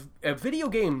were a video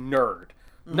game nerd,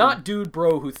 not dude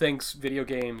bro who thinks video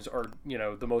games are,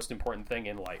 the most important thing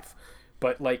in life.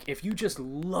 But if you just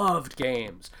loved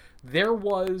games, there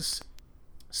was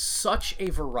such a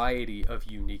variety of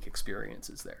unique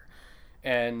experiences there.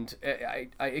 And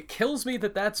it kills me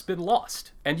that that's been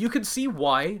lost. And you could see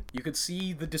why. You could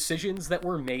see the decisions that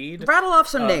were made. Rattle off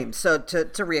some names so to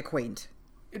reacquaint.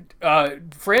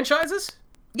 Franchises?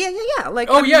 Yeah.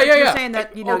 You're saying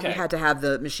that you had to have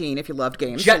the machine if you loved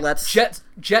games.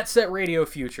 Jet Set Radio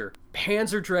Future,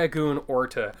 Panzer Dragoon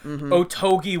Orta,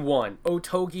 Otogi 1,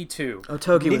 Otogi 2.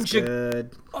 Otogi was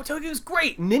good. Otogi was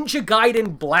great. Ninja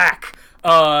Gaiden Black,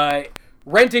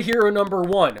 Rent-A-Hero number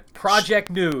 1, Project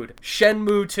Nude,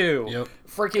 Shenmue 2,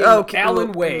 freaking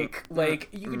Alan Wake.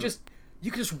 You could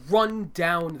just run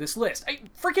down this list.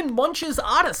 Freaking Munch's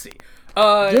Odyssey.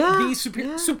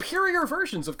 Superior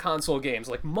versions of console games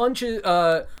like Munch's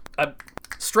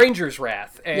Stranger's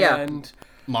Wrath and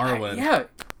Morrowind.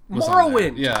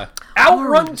 Morrowind. Yeah.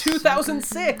 Outrun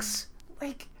 2006.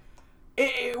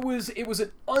 It was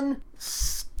an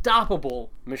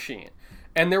unstoppable machine.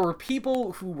 And there were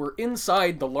people who were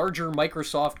inside the larger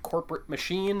Microsoft corporate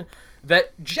machine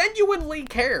that genuinely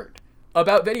cared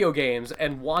about video games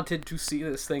and wanted to see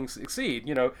this thing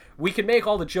succeed. We can make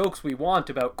all the jokes we want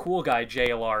about cool guy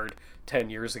J. Allard 10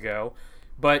 years ago,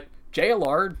 but J.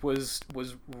 Allard was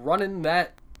running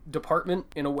that department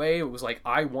in a way. It was like,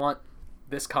 I want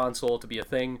this console to be a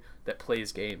thing that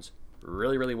plays games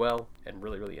really, really well and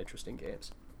really, really interesting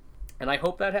games. And I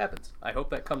hope that happens. I hope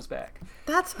that comes back.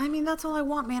 That's all I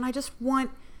want, man. I just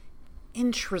want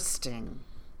interesting.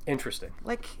 Interesting.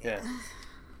 Yeah.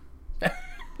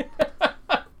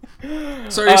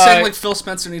 So you're saying Phil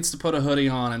Spencer needs to put a hoodie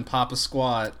on and pop a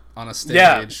squat on a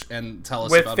stage and tell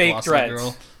us about fake Velocity dreads.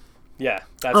 Girl? Yeah.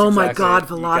 That's my God,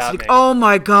 Velocity. Oh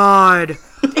my God.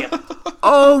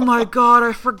 Oh my God,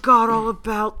 I forgot all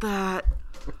about that.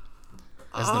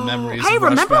 As the memories Hey, rush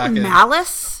remember back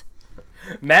Malice?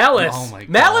 Malice. Oh my God.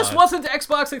 Malice wasn't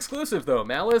Xbox exclusive though.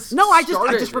 Malice. No, I just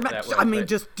remember.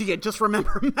 Just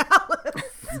remember Malice.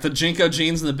 The Jinko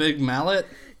jeans and the big mallet.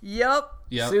 Yep.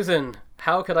 Susan,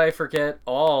 how could I forget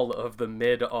all of the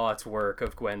mid-aughts work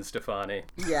of Gwen Stefani?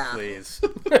 Yeah. Please.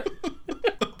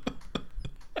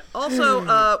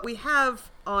 Also, we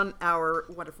have on our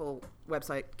wonderful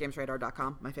website,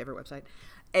 gamesradar.com, my favorite website,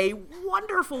 a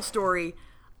wonderful story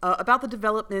about the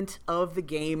development of the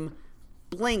game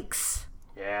Blinx.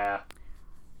 Yeah.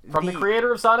 From the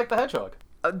creator of Sonic the Hedgehog.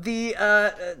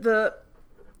 The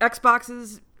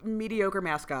Xbox's mediocre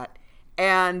mascot.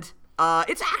 And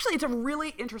it's a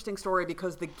really interesting story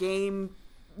because the game,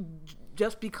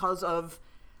 just because of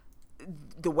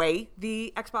the way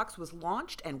the Xbox was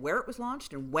launched and where it was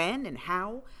launched and when and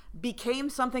how, became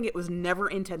something it was never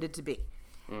intended to be.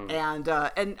 And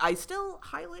I still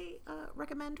highly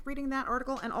recommend reading that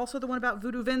article, and also the one about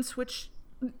Voodoo Vince, which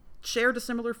shared a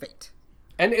similar fate.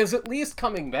 And is at least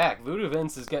coming back. Voodoo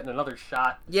Vince is getting another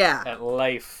shot at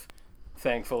life,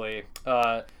 thankfully.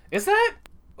 Is that...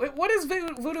 What is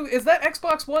Voodoo? Is that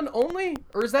Xbox One only?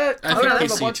 Or is that I think a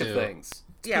PC bunch too. of things?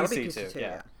 Yeah, PC too,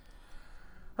 yeah.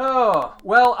 Oh,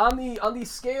 well, on the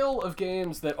scale of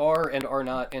games that are and are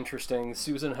not interesting,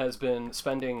 Susan has been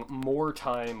spending more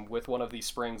time with one of the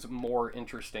spring's more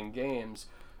interesting games.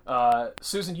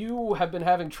 Susan, you have been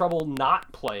having trouble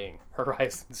not playing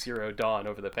Horizon Zero Dawn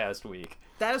over the past week.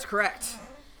 That is correct.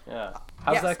 Yeah.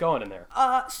 How's that going in there?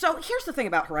 So here's the thing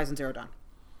about Horizon Zero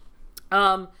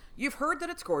Dawn. You've heard that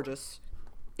it's gorgeous.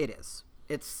 It is.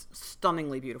 It's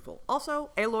stunningly beautiful. Also,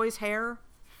 Aloy's hair,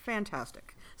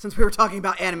 fantastic. Since we were talking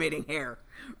about animating hair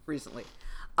recently.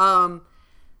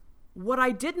 What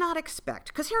I did not expect,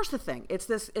 because here's the thing, it's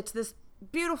this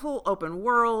beautiful open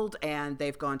world, and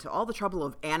they've gone to all the trouble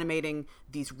of animating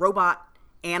these robot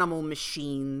animal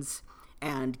machines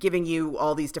and giving you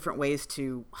all these different ways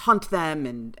to hunt them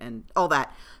and all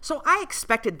that. So I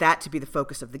expected that to be the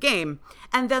focus of the game,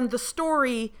 and then the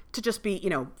story to just be,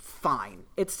 fine.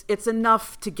 It's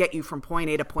enough to get you from point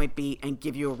A to point B and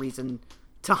give you a reason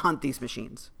to hunt these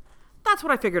machines. That's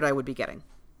what I figured I would be getting.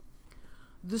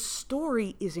 The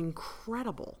story is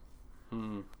incredible.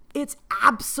 It's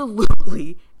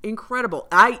absolutely incredible.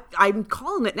 I'm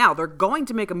calling it now. They're going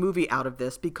to make a movie out of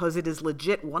this because it is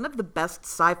legit one of the best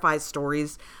sci-fi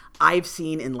stories I've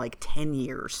seen in like 10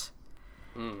 years.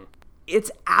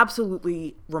 It's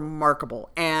absolutely remarkable.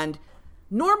 And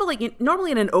normally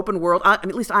in an open world, at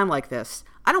least I'm like this,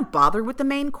 I don't bother with the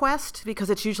main quest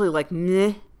because it's usually like,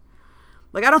 meh.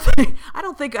 Like, I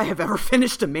don't think I have ever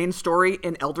finished a main story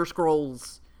in Elder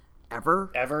Scrolls ever.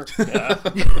 Yeah.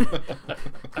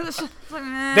 Just, like,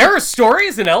 meh. There are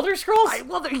stories in Elder Scrolls?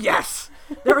 Yes.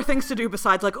 There are things to do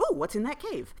besides like, oh, what's in that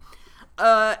cave?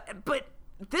 But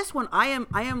this one, I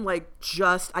am like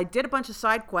I did a bunch of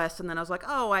side quests, and then I was like,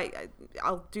 oh,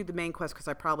 I'll do the main quest because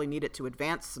I probably need it to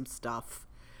advance some stuff.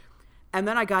 And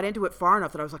then I got into it far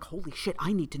enough that I was like, holy shit,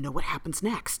 I need to know what happens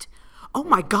next. Oh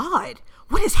my God,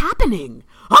 what is happening?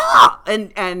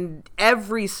 And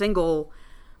every single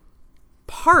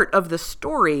part of the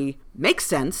story makes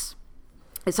sense.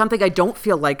 It's something I don't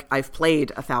feel like I've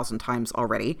played 1,000 times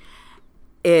already.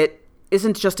 It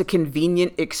isn't just a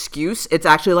convenient excuse. It's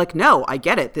actually like, no, I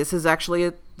get it. This is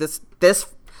actually this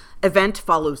event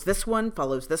follows this one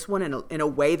in a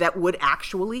way that would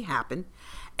actually happen.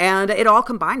 And it all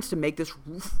combines to make this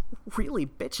really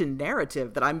bitchin'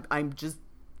 narrative that I'm just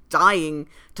dying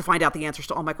to find out the answers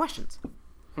to all my questions.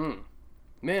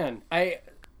 Man,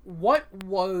 what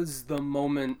was the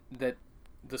moment that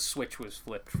the switch was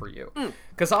flipped for you?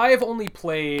 Because I have only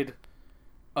played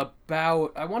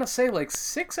about, I want to say like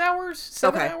 7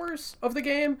 hours of the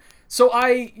game. So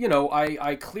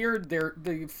I cleared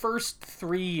the first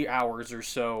 3 hours or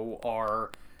so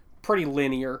are pretty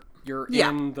linear. You're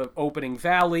in the opening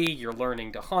valley, you're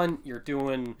learning to hunt,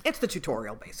 it's the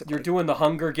tutorial, basically. You're doing the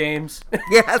Hunger Games.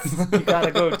 Yes. You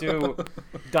gotta go do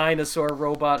dinosaur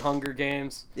robot Hunger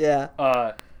Games. Yeah.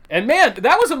 And man,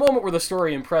 that was a moment where the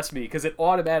story impressed me, because it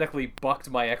automatically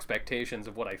bucked my expectations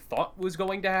of what I thought was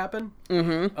going to happen.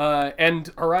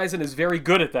 And Horizon is very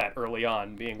good at that early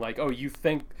on, being like, oh, you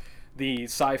think the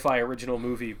sci-fi original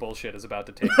movie bullshit is about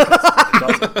to take place, but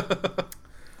it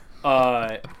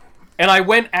doesn't. And I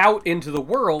went out into the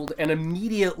world and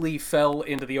immediately fell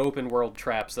into the open world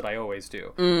traps that I always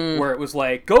do. Where it was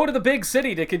like, go to the big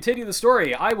city to continue the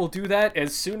story. I will do that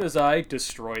as soon as I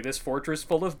destroy this fortress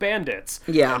full of bandits.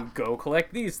 Yeah. And go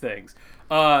collect these things.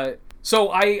 So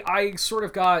I sort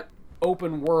of got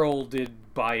open worlded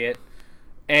by it.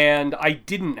 And I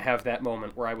didn't have that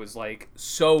moment where I was like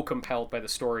so compelled by the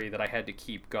story that I had to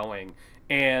keep going.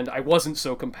 And I wasn't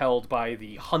so compelled by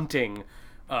the hunting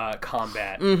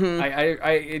combat.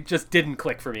 It just didn't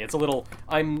click for me. It's a little,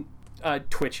 I'm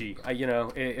twitchy.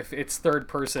 If it's third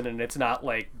person and it's not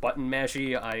like button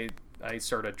mashy, I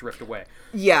sort of drift away.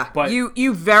 Yeah, but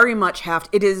you very much have to.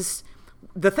 It is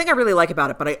the thing I really like about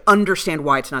it, but I understand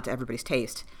why it's not to everybody's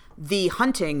taste. The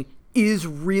hunting is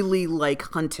really like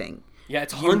hunting. Yeah,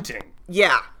 it's hunting.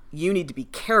 Yeah. You need to be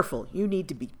careful. You need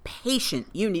to be patient.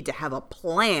 You need to have a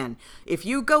plan. If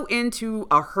you go into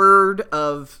a herd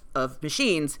of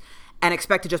machines and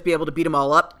expect to just be able to beat them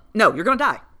all up, no, you're going to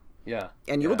die. Yeah.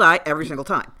 And you will die every single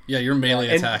time. Yeah, your melee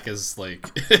attack is like,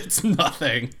 it's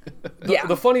nothing.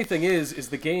 The funny thing is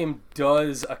the game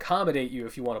does accommodate you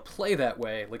if you want to play that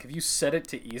way. Like, if you set it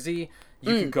to easy,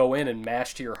 you can go in and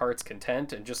mash to your heart's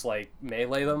content and just, like,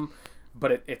 melee them.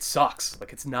 But it sucks.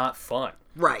 Like, it's not fun.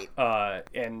 Right.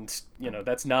 And,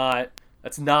 that's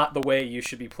not the way you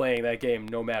should be playing that game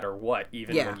no matter what,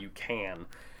 even when you can.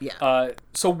 Yeah.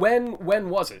 So when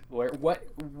was it? What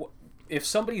if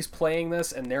somebody's playing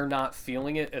this and they're not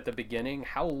feeling it at the beginning,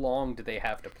 how long do they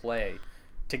have to play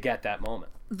to get that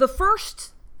moment? The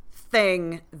first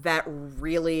thing that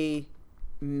really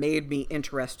made me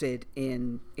interested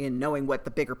in knowing what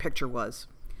the bigger picture was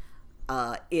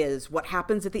is what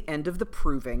happens at the end of the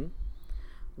proving,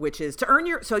 which is to earn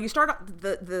your... So you start...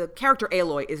 The character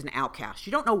Aloy is an outcast.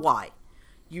 You don't know why.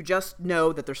 You just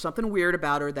know that there's something weird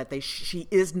about her, that she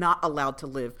is not allowed to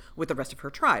live with the rest of her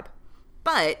tribe.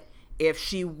 But if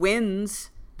she wins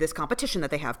this competition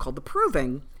that they have called the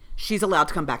Proving, she's allowed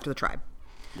to come back to the tribe.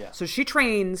 Yeah. So she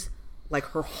trains like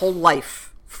her whole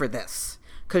life for this.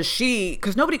 Because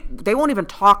they won't even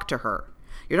talk to her.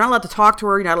 You're not allowed to talk to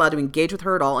her. You're not allowed to engage with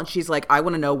her at all. And she's like, I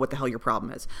want to know what the hell your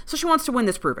problem is. So she wants to win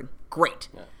this Proving. Great.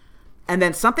 Yeah. And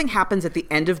then something happens at the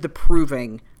end of the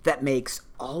Proving that makes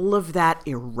all of that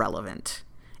irrelevant.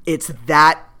 It's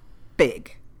that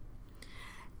big.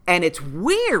 And it's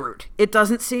weird. It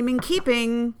doesn't seem in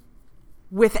keeping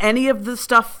with any of the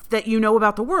stuff that you know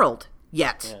about the world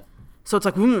yet. Yeah. So it's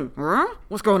like,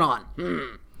 what's going on?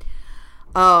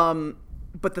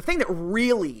 But the thing that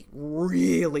really,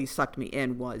 really sucked me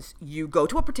in was you go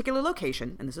to a particular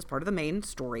location, and this is part of the main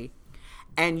story,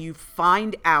 and you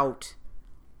find out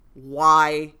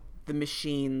why the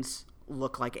machines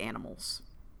look like animals.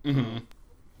 Mm-hmm.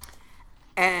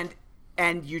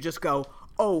 And you just go,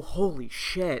 oh, holy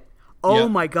shit. Oh,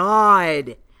 my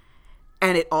God.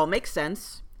 And it all makes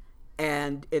sense.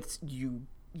 And it's you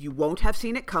won't have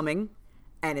seen it coming.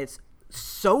 And it's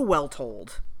so well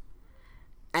told.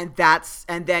 And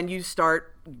then you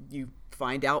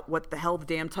find out what the hell the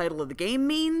damn title of the game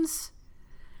means.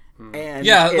 And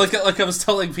like I was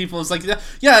telling people, it's like,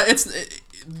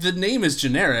 the name is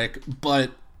generic,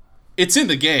 but it's in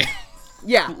the game.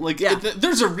 Yeah.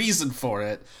 There's a reason for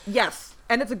it. Yes.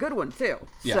 And it's a good one too.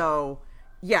 Yeah. So,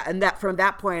 yeah, and that from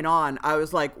that point on, I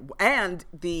was like, and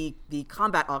the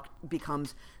combat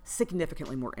becomes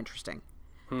significantly more interesting.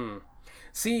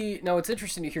 See, now it's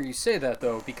interesting to hear you say that,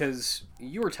 though, because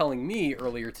you were telling me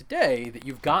earlier today that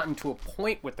you've gotten to a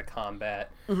point with the combat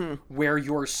where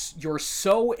you're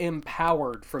so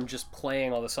empowered from just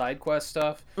playing all the side quest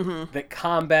stuff that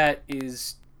combat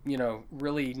is,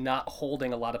 really not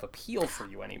holding a lot of appeal for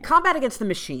you anymore. Combat against the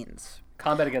machines.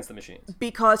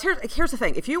 Because here's the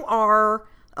thing. If you are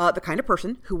the kind of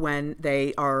person who, when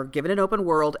they are given an open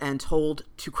world and told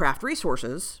to craft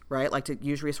resources, right, like to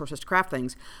use resources to craft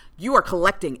things, you are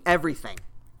collecting everything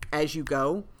as you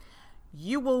go,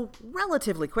 you will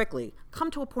relatively quickly come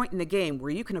to a point in the game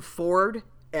where you can afford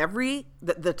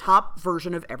the top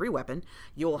version of every weapon.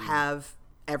 You'll have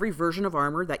every version of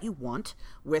armor that you want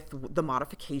with the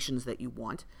modifications that you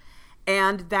want.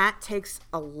 And that takes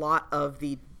a lot of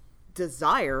the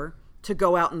desire to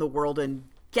go out in the world and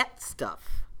get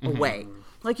stuff away.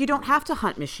 Like, you don't have to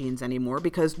hunt machines anymore,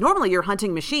 because normally you're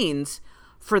hunting machines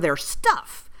for their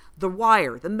stuff. The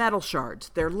wire, the metal shards,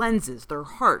 their lenses, their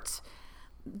hearts.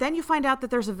 Then you find out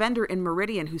that there's a vendor in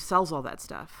Meridian who sells all that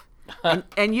stuff.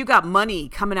 and you got money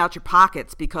coming out your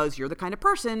pockets because you're the kind of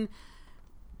person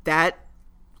that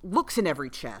looks in every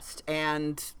chest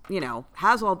and,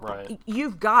 has all... Right.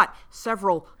 You've got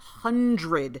several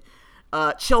hundred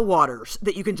chill waters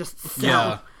that you can just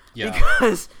sell. Yeah.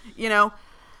 Because,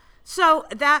 so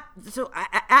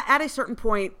at a certain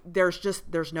point,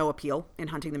 there's no appeal in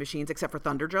hunting the machines except for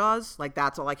Thunderjaws. Like,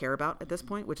 that's all I care about at this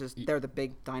point, which is they're the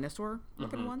big dinosaur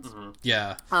looking ones.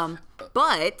 Yeah.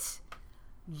 But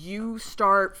you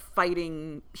start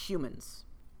fighting humans,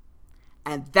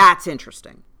 and that's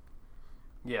interesting.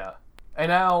 Yeah. And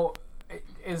now,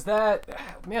 is that...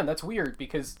 Man, that's weird,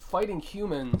 because fighting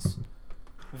humans...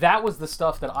 That was the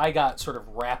stuff that I got sort of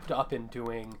wrapped up in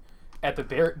doing at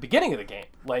the beginning of the game.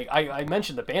 Like, I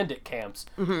mentioned the bandit camps,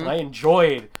 and I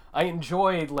enjoyed,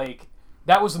 like,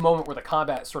 that was the moment where the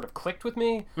combat sort of clicked with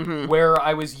me, where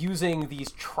I was using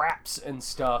these traps and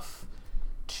stuff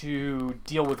to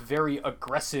deal with very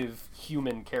aggressive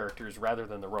human characters rather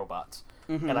than the robots.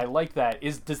 And I like that.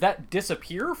 Does that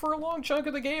disappear for a long chunk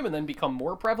of the game and then become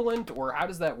more prevalent, or how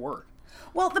does that work?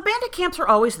 Well, the bandit camps are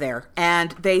always there,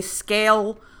 and they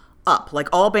scale up. Like,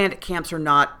 all bandit camps are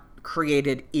not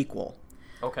created equal.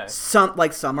 Okay. Some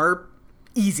are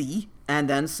easy, and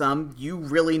then some you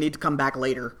really need to come back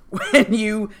later when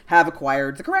you have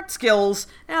acquired the correct skills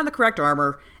and the correct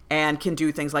armor and can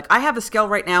do things like, I have a skill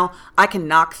right now, I can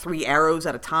knock 3 arrows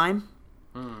at a time.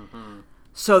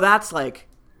 So that's, like,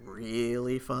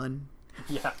 really fun.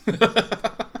 Yeah.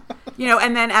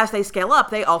 And then as they scale up,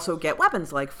 they also get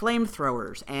weapons like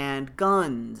flamethrowers and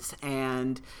guns,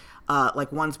 and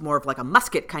like one's more of like a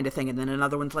musket kind of thing, and then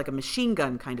another one's like a machine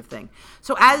gun kind of thing.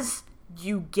 So as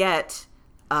you get,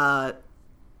 as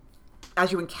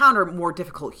you encounter more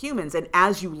difficult humans, and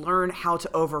as you learn how to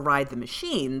override the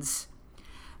machines,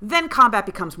 then combat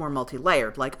becomes more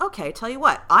multi-layered. Like, okay, tell you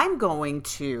what, I'm going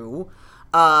to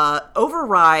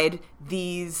override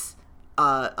these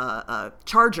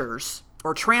chargers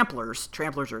or tramplers.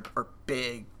 Tramplers are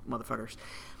big motherfuckers.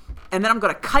 And then I'm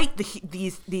going to kite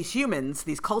these humans,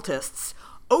 these cultists,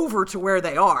 over to where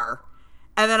they are.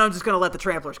 And then I'm just going to let the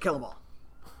tramplers kill them all.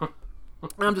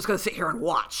 And I'm just going to sit here and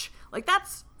watch. Like,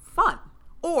 that's fun.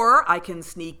 Or I can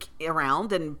sneak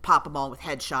around and pop them all with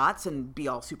headshots and be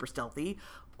all super stealthy.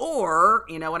 Or,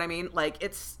 you know what I mean? Like,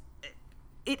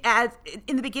 it adds,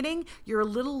 in the beginning, you're a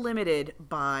little limited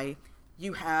by,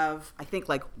 you have, I think,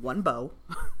 like, one bow.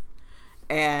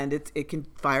 And it can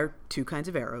fire 2 kinds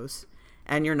of arrows.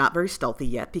 And you're not very stealthy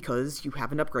yet because you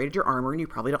haven't upgraded your armor and you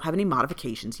probably don't have any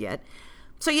modifications yet.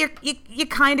 So you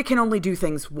kind of can only do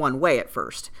things one way at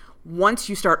first. Once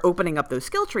you start opening up those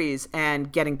skill trees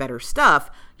and getting better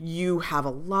stuff, you have a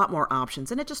lot more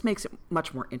options, and it just makes it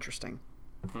much more interesting.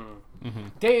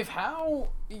 Dave, how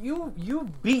you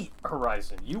beat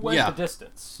Horizon? You went the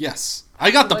distance. Yes,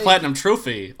 I got the platinum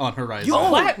trophy on Horizon. You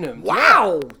platinum?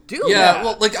 Wow, dude. Yeah,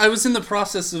 well, like I was in the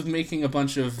process of making a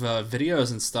bunch of videos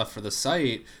and stuff for the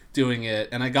site, doing it,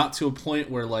 and I got to a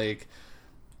point where like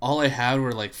all I had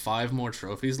were like 5 more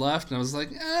trophies left, and I was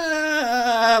like,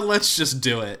 let's just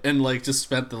do it, and like just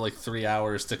spent the like 3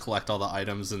 hours to collect all the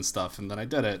items and stuff, and then I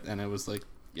did it, and it was like,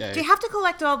 yay. Do you have to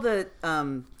collect all the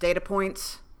data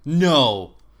points?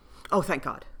 No. Oh, thank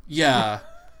God. Yeah,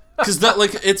 because that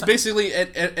like it's basically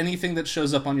anything that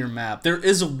shows up on your map. There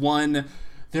is one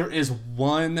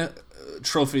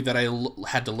trophy that I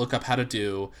had to look up how to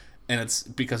do, and it's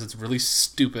because it's really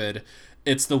stupid.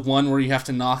 It's the one where you have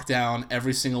to knock down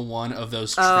every single one of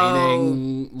those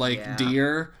training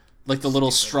deer, like the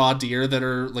little straw deer that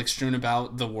are like strewn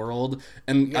about the world.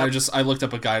 And I looked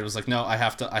up a guide. Was like, no, I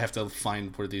have to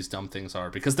find where these dumb things are,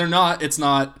 because they're not.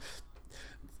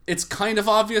 It's kind of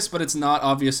obvious, but it's not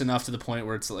obvious enough to the point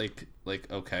where it's like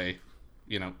okay,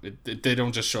 you know, they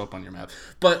don't just show up on your map.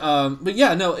 But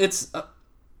yeah, no, it's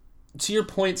to your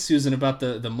point, Susan, about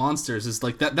the monsters, is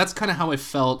like that's kind of how I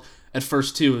felt at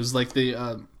first too. It was like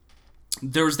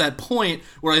there was that point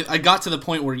where I got to the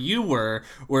point where you were,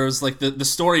 where it was like the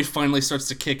story finally starts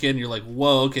to kick in. You're like,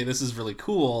 whoa, okay, this is really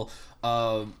cool.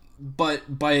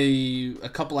 But by a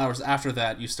couple hours after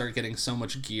that, you start getting so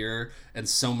much gear and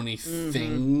so many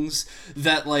things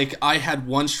that like I had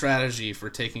one strategy for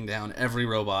taking down every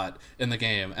robot in the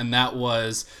game, and that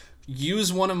was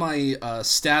use one of my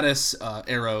status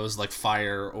arrows, like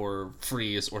fire or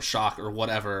freeze or shock or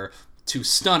whatever, to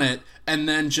stun it, and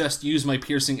then just use my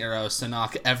piercing arrows to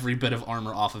knock every bit of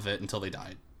armor off of it until they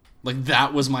died. Like,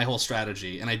 that was my whole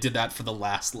strategy, and I did that for the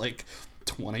last, like,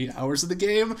 20 hours of the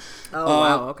game. Oh,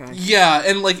 wow, okay. Yeah,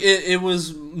 and, like, it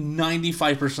was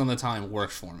 95% of the time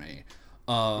worked for me.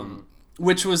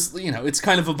 Which was, you know, it's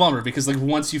kind of a bummer, because, like,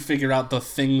 once you figure out the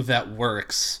thing that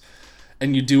works,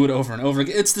 and you do it over and over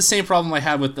again. It's the same problem I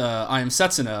had with I Am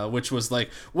Setsuna, which was like,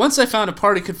 once I found a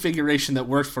party configuration that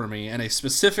worked for me and a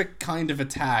specific kind of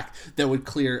attack that would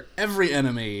clear every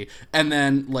enemy, and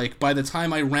then like by the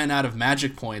time I ran out of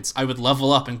magic points, I would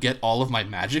level up and get all of my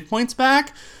magic points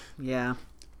back. Yeah.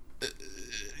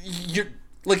 You're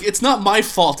like, it's not my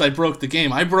fault I broke the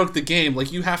game. I broke the game.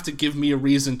 Like, you have to give me a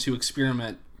reason to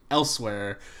experiment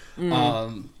elsewhere.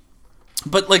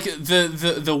 But like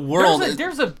the world,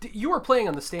 you were playing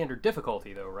on the standard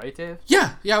difficulty though, right, Dave?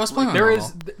 Yeah, I was playing on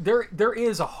normal. There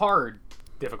is a hard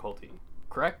difficulty,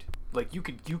 correct? Like you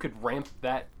could ramp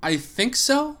that. I think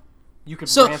so. You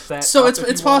could ramp that. So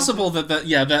it's possible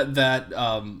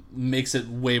that makes it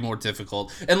way more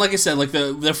difficult. And like I said, like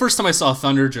the first time I saw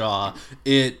Thunderjaw,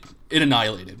 it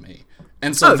annihilated me.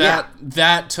 And so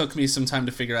that took me some time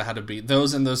to figure out how to beat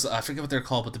those, and those, I forget what they're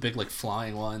called, but the big like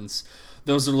flying ones,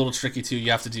 those are a little tricky too.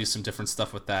 You have to do some different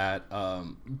stuff with that.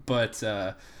 But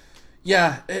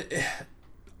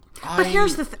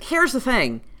here's the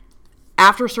thing.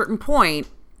 After a certain point,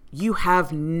 you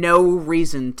have no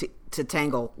reason to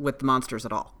tangle with the monsters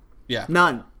at all. Yeah.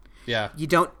 None. Yeah. You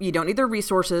don't need their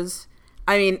resources.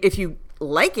 I mean, if you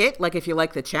like it, like if you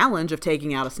like the challenge of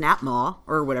taking out a Snapmaw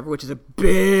or whatever, which is a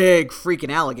big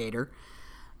freaking alligator,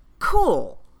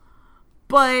 cool.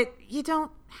 But you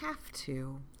don't have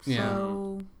to.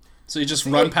 So you just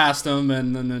run past them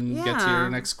and then get to your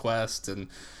next quest, and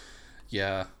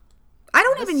I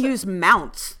don't even use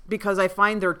mounts because I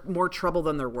find they're more trouble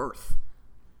than they're worth.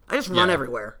 I just run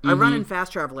everywhere. I run and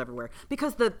fast travel everywhere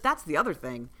because that's the other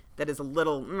thing that is a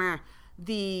little meh.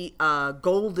 The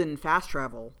golden fast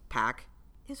travel pack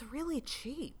is really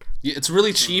cheap. Yeah, it's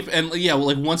really cheap, and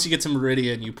like once you get to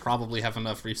Meridian, you probably have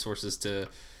enough resources to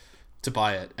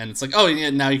buy it, and it's like, oh yeah,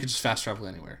 now you can just fast travel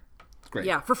anywhere. Great.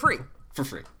 Yeah, for free. For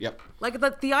free. Yep. Like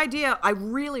the idea I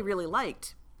really, really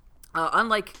liked.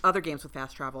 Unlike other games with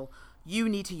fast travel, you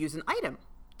need to use an item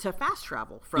to fast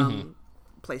travel from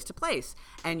place to place,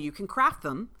 and you can craft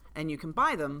them and you can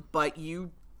buy them, but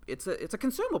it's a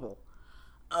consumable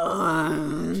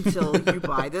until you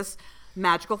buy this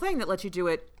magical thing that lets you do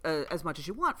it as much as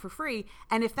you want for free.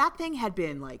 And if that thing had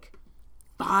been like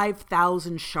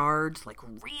 5,000 shards, like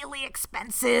really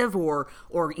expensive, or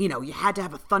you had to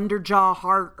have a Thunderjaw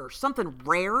heart or something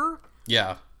rare,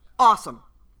 awesome,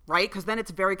 right? Because then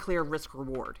it's very clear risk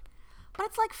reward. But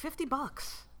it's like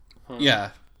 $50.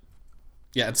 Yeah,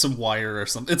 it's some wire or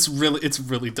something. It's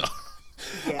really dumb.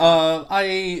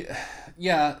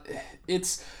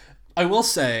 I will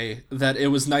say that it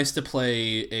was nice to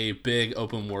play a big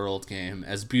open world game,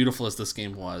 as beautiful as this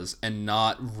game was, and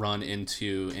not run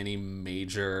into any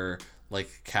major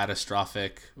like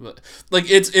catastrophic, like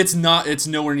it's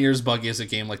nowhere near as buggy as a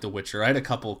game like The Witcher. I had a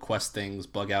couple quest things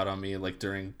bug out on me like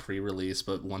during pre-release,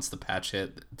 but once the patch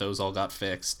hit, those all got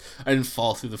fixed. I didn't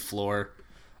fall through the floor.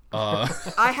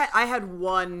 I had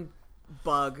one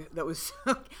bug that was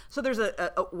so there's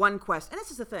a one quest, and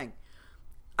this is the thing.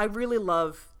 I really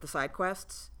love the side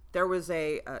quests. There was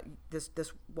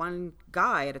this one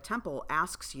guy at a temple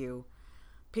asks you,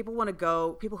 people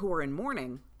who are in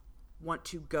mourning want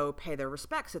to go pay their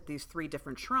respects at these 3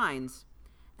 different shrines,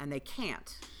 and they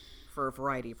can't for a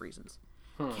variety of reasons.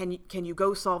 Can you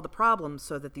go solve the problem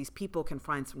so that these people can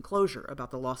find some closure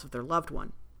about the loss of their loved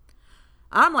one?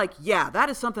 I'm like, yeah, that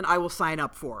is something I will sign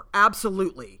up for.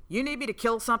 Absolutely. You need me to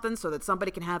kill something so that somebody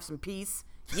can have some peace?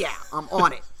 Yeah, I'm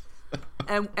on it.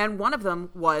 And one of them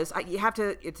was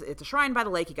it's a shrine by the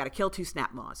lake. You got to kill 2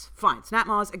 Snapmaws. Fine.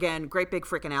 Snapmaws, again, great big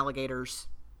freaking alligators.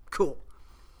 Cool.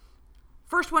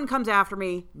 First one comes after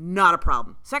me, not a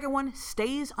problem. Second one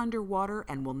stays underwater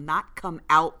and will not come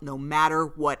out no matter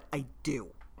what I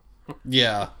do.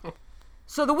 Yeah.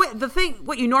 So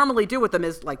what you normally do with them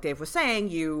is, like Dave was saying,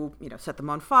 you set them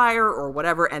on fire or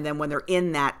whatever, and then when they're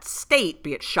in that state,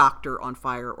 be it shocked or on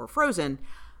fire or frozen,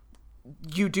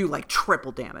 you do like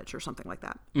triple damage or something like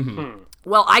that.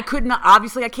 Well, I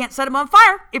can't set him on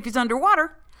fire if he's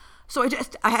underwater. So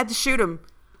I had to shoot him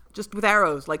just with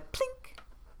arrows, like plink,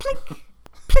 plink,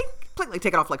 plink, plink, like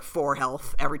taking off like 4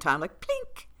 health every time, like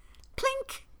plink,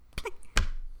 plink, plink.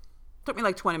 Took me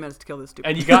like 20 minutes to kill this stupid.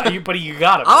 And you got him. Oh,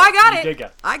 I got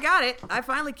it. I got it. I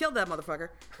finally killed that motherfucker.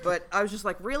 But I was just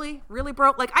like, really, really,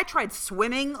 bro? Like I tried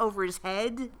swimming over his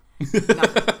head.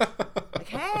 Nothing. Like,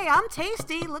 hey, I'm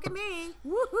tasty. Look at me.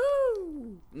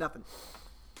 Woohoo! Nothing.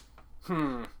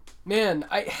 Man,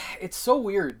 it's so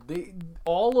weird.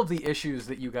 All of the issues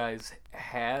that you guys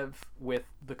have with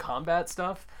the combat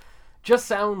stuff just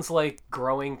sounds like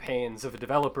growing pains of a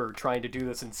developer trying to do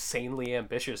this insanely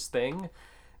ambitious thing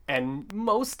and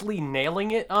mostly nailing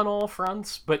it on all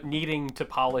fronts, but needing to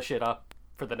polish it up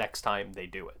for the next time they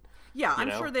do it. Yeah,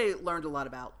 I'm sure they learned a lot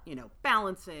about,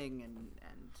 balancing and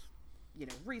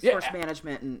resource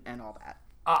management and all that.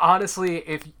 Honestly,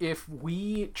 if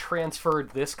we transferred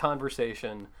this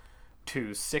conversation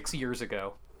to 6 years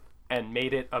ago and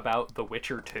made it about The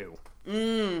Witcher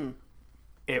 2,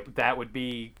 that would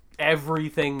be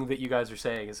everything that you guys are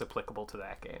saying is applicable to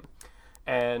that game.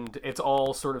 And it's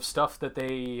all sort of stuff that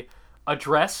they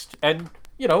addressed and,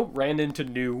 ran into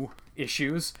new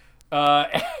issues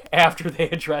after they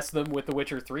addressed them with The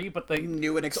Witcher 3, but they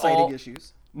new and exciting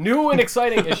issues. New and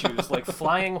exciting issues like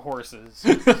flying horses,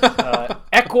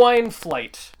 equine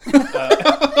flight.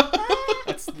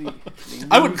 That's the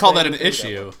I wouldn't call that an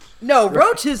issue. No,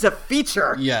 Roach is a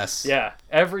feature. Yes. Yeah,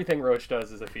 everything Roach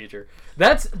does is a feature.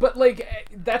 That's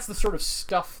the sort of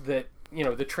stuff that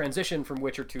the transition from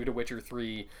Witcher 2 to Witcher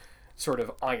 3 sort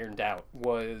of ironed out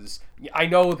was, I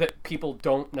know that people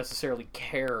don't necessarily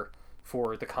care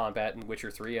for the combat in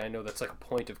Witcher 3. I know that's like a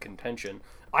point of contention.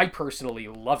 I personally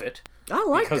love it. I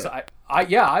like it. Because I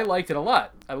liked it a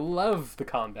lot. I love the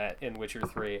combat in Witcher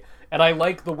 3. And I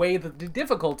like the way that the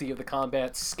difficulty of the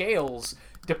combat scales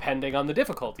depending on the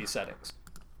difficulty settings.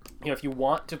 If you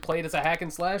want to play it as a hack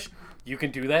and slash, you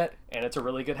can do that, and it's a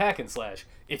really good hack and slash.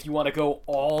 If you want to go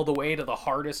all the way to the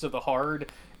hardest of the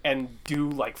hard and do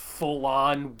like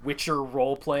full-on Witcher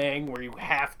role-playing where you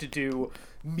have to do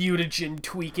mutagen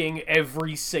tweaking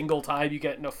every single time you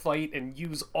get in a fight and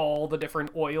use all the different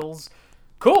oils,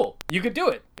 cool, you could do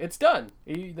it. It's done.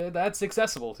 That's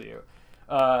accessible to you.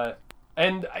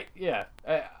 And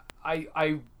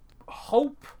I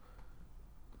hope,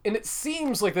 and it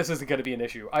seems like this isn't going to be an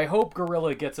issue, I hope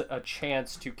Guerrilla gets a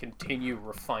chance to continue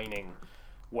refining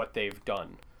what they've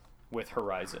done with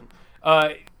Horizon.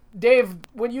 Dave,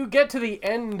 when you get to the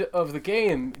end of the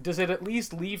game, does it at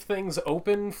least leave things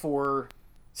open for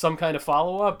some kind of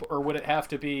follow-up, or would it have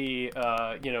to be,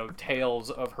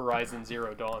 Tales of Horizon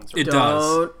Zero Dawn? It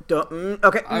does.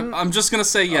 Okay. I'm just going to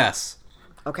say yes.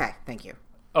 Okay, thank you.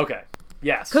 Okay,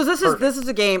 yes. Because this is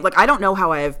a game, like, I don't know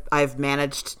how I've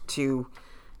managed to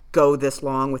go this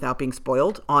long without being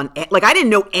spoiled on, like, I didn't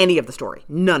know any of the story.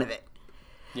 None of it.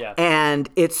 Yeah. And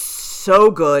it's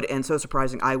so good and so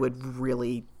surprising. I would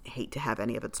really hate to have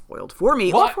any of it spoiled for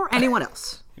me or for anyone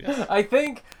else. Yeah. I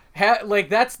think that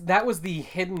was the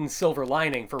hidden silver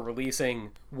lining for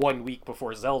releasing 1 week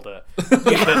before Zelda.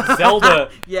 That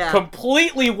Zelda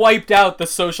completely wiped out the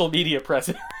social media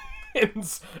presence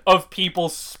of people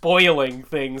spoiling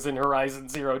things in Horizon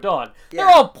Zero Dawn. Yeah.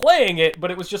 They're all playing it,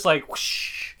 but it was just like,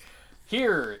 whoosh,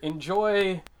 here,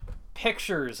 enjoy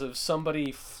pictures of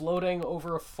somebody floating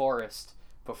over a forest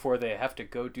before they have to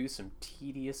go do some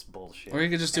tedious bullshit. Or you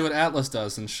could just do what Atlas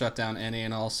does and shut down any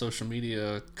and all social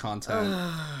media content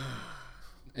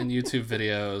and YouTube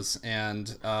videos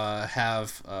and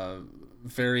have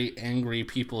very angry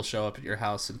people show up at your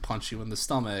house and punch you in the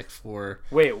stomach for...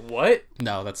 Wait, what?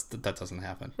 No, that doesn't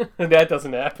happen. That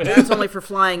doesn't happen. That's only for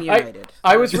Flying United.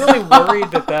 I was really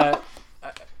worried that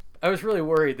I was really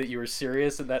worried that you were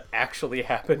serious and that actually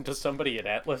happened to somebody at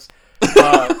Atlas.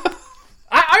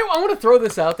 I want to throw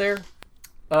this out there.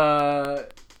 I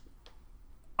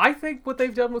think what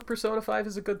they've done with Persona 5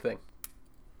 is a good thing.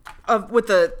 With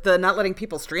the not letting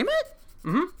people stream it?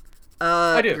 Mm-hmm.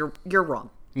 I do. You're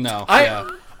wrong. No.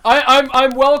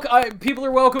 I'm welcome. People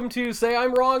are welcome to say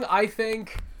I'm wrong. I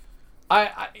think,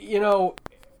 I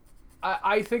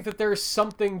think that there's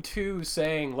something to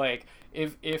saying, like,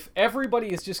 if everybody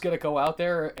is just gonna go out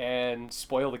there and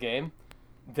spoil the game,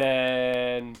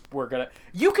 then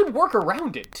you can work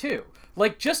around it too.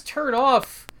 Like, just turn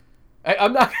off.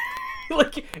 I'm not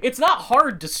like, it's not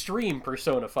hard to stream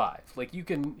Persona 5. Like, you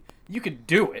can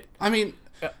do it. I mean,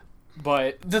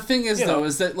 but the thing is though,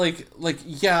 is that like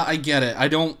yeah, I get it. I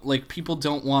don't like, people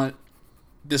don't want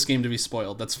this game to be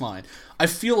spoiled. That's fine. I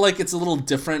feel like it's a little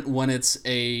different when it's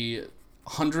a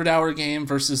 100-hour game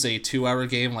versus a 2-hour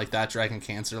game like that Dragon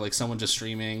Cancer, like someone just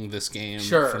streaming this game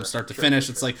from start to finish.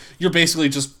 It's like you're basically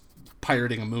just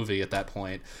pirating a movie at that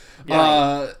point.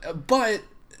 Yeah. But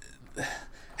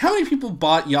how many people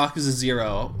bought Yakuza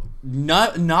 0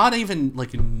 not even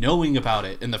like knowing about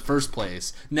it in the first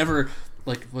place? Never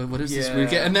like, what is this weird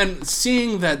game? And then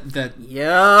seeing that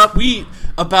tweet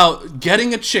about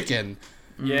getting a chicken,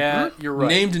 you're right,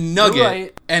 named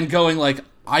Nugget, and going like,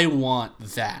 I want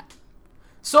that.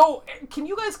 So, can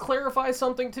you guys clarify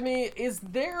something to me? Is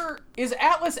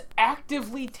Atlas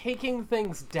actively taking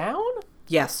things down?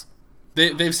 Yes.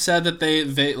 They've said that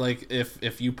they like,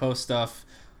 if you post stuff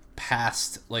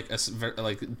past like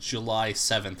July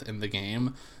 7th in the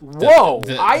game. Whoa!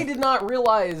 I did not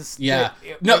realize. Yeah.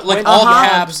 Like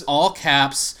all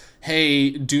caps. Hey,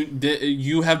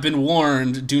 you have been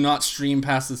warned. Do not stream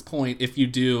past this point. If you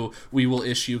do, we will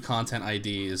issue content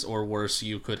IDs, or worse,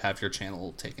 you could have your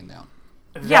channel taken down.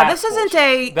 This isn't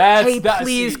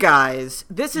please, guys.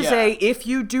 This is if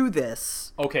you do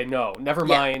this. Okay, no, never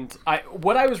mind.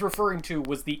 What I was referring to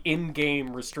was the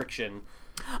in-game restriction.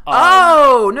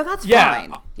 No, that's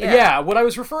fine. Yeah, what I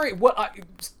was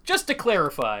just to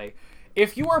clarify,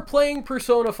 if you are playing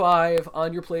Persona 5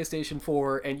 on your PlayStation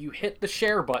 4 and you hit the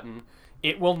share button,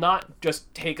 it will not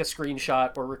just take a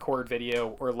screenshot or record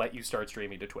video or let you start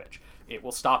streaming to Twitch. It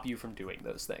will stop you from doing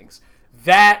those things.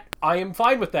 I am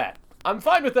fine with that. I'm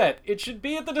fine with that. It should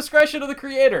be at the discretion of the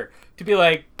creator to be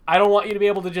like, I don't want you to be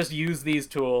able to just use these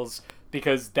tools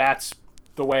because that's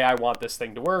the way I want this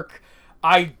thing to work.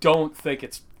 I don't think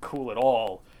it's cool at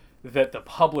all that the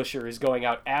publisher is going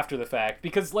out after the fact,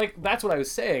 because like that's what I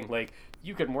was saying, like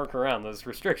you can work around those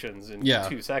restrictions in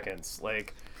 2 seconds,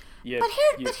 like. But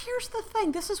here's the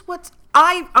thing. This is what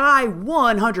I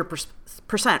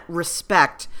 100%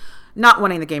 respect not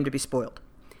wanting the game to be spoiled.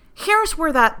 Here's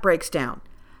where that breaks down.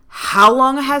 How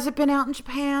long has it been out in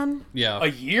Japan? Yeah. A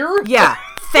year? Yeah.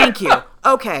 Thank you.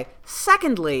 Okay.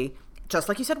 Secondly, just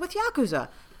like you said with Yakuza,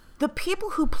 the people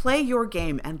who play your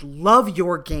game and love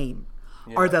your game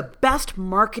are the best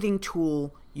marketing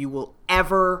tool you will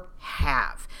ever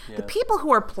have. Yeah. The people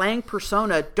who are playing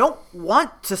Persona don't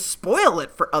want to spoil it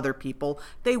for other people.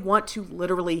 They want to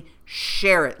literally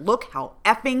share it. Look how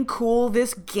effing cool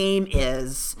this game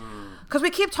is. Because we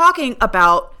keep talking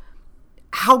about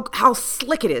how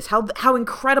slick it is, how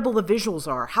incredible the visuals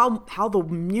are, how the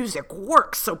music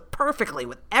works so perfectly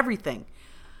with everything.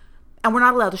 And we're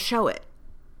not allowed to show it.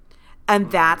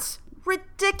 And that's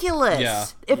ridiculous. Yeah.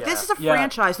 If this is a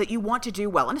franchise that you want to do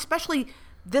well, and especially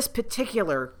this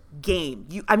particular game,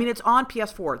 it's on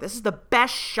PS4. This is the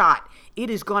best shot it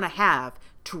is going to have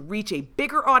to reach a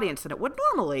bigger audience than it would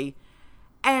normally,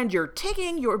 and you're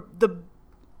taking the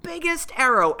biggest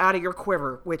arrow out of your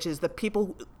quiver, which is the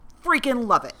people who freaking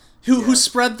love it. Who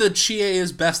spread the Chie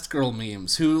is best girl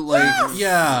memes, who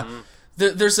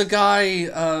there's a guy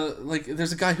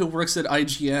who works at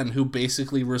IGN who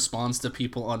basically responds to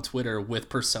people on Twitter with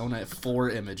Persona 4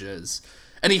 images.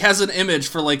 And he has an image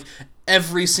for, like,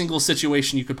 every single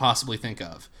situation you could possibly think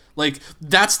of. Like,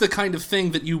 that's the kind of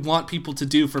thing that you want people to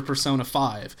do for Persona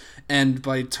 5. And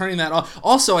by turning that off...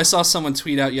 Also, I saw someone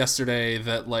tweet out yesterday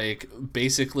that, like,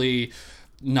 basically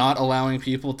not allowing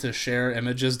people to share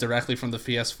images directly from the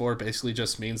PS4 basically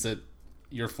just means that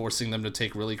you're forcing them to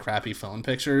take really crappy phone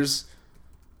pictures.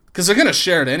 Because they're going to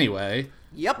share it anyway.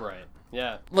 Yep. Right.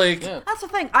 Yeah. Like... Yeah. That's the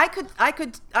thing. I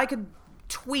could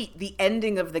tweet the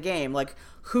ending of the game, like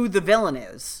who the villain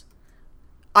is.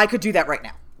 I could do that right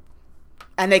now,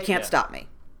 and they can't stop me.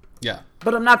 Yeah,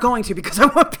 but I'm not going to, because I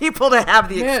want people to have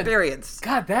the experience.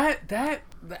 God, that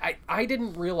I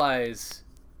didn't realize.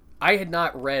 I had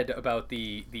not read about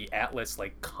the Atlus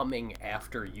like coming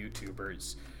after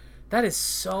YouTubers. That is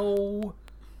so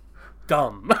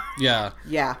dumb. Yeah.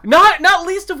 Yeah. Not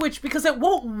least of which because it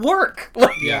won't work.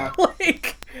 Like, yeah.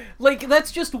 Like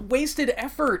that's just wasted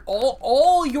effort.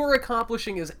 All you're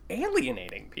accomplishing is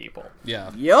alienating people.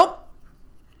 Yeah. Yep.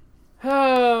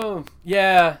 Oh,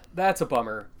 yeah, that's a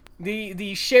bummer.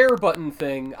 The share button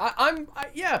thing.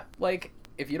 Like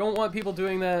if you don't want people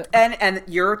doing that. And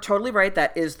you're totally right.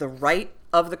 That is the right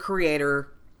of the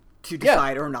creator to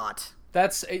decide or not.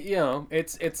 That's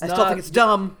it's I not. still think it's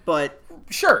dumb, but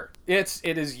sure, it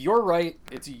is your right.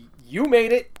 It's you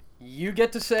made it. You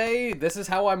get to say this is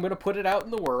how I'm going to put it out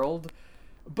in the world,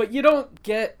 but you don't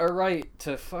get a right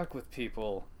to fuck with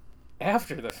people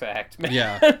after the fact, man.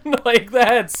 Yeah, like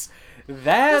that's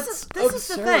this absurd. Is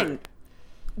the thing.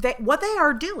 What they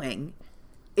are doing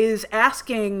is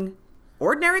asking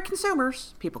ordinary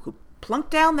consumers, people who plunk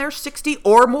down their $60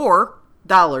 or more,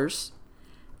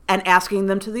 and asking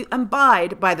them to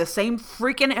abide by the same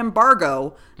freaking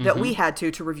embargo that we had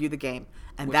to review the game.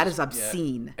 And that is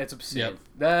obscene. Yeah, it's obscene. Yep.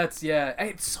 That's,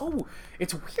 it's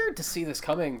weird to see this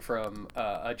coming from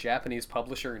a Japanese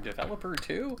publisher and developer,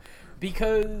 too,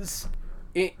 because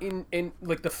in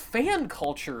like, the fan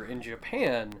culture in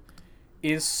Japan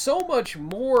is so much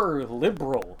more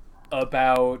liberal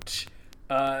about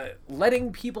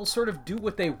letting people sort of do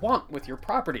what they want with your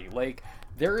property. Like,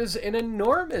 there is an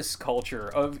enormous culture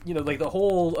of, like the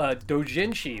whole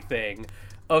doujinshi thing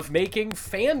of making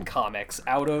fan comics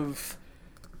out of,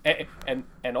 and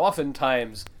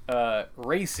oftentimes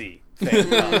racy fan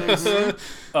comics.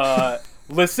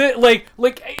 Listen, like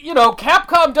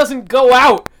Capcom doesn't go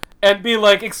out and be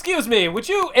like, excuse me, would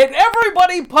you, and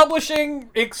everybody publishing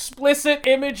explicit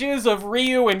images of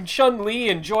Ryu and Chun-Li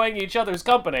enjoying each other's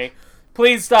company,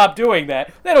 please stop doing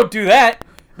that. They don't do that.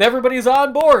 Everybody's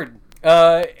on board.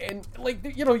 And like,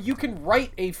 you can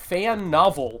write a fan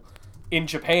novel in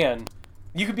Japan.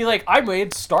 You could be like, I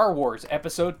made Star Wars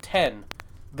Episode 10,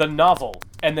 the novel,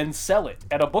 and then sell it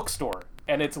at a bookstore,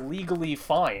 and it's legally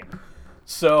fine.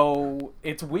 So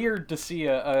it's weird to see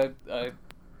a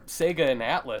Sega and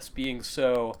Atlus being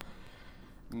so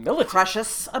militant.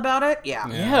 Precious about it?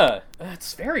 Yeah.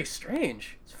 It's very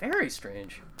strange. It's very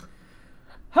strange.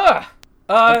 Huh.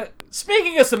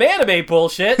 Speaking of some anime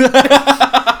bullshit.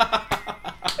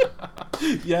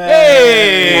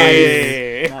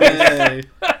 Yay! Hey!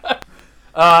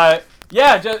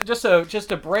 Just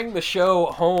to bring the show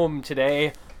home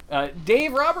today,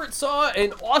 Dave Roberts saw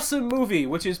an awesome movie,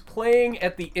 which is playing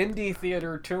at the Indie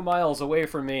Theater 2 miles away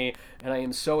from me, and I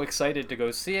am so excited to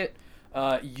go see it.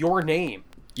 Your Name.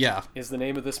 Yeah. Is the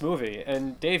name of this movie.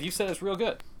 And Dave, you said it's real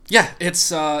good. Yeah,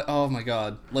 it's oh my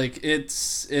god. Like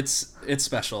it's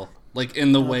special. Like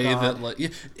in the way God. that like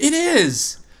it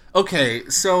is. Okay,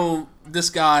 so this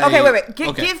guy Okay, wait.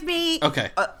 Give me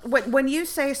Okay. When you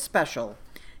say special,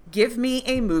 give me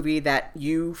a movie that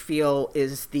you feel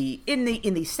is in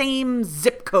the same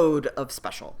zip code of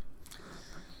special.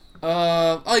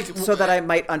 Like So that I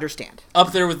might understand.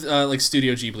 up there with like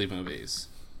Studio Ghibli movies.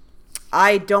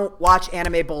 I don't watch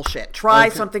anime bullshit. Try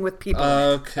Okay. something with people.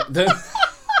 Okay.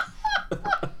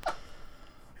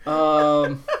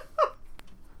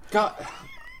 God,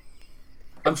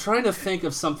 I'm trying to think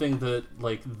of something that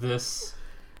like this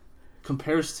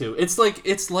compares to. It's like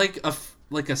a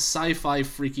sci-fi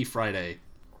Freaky Friday,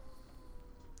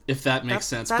 if that makes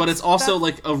sense. But it's also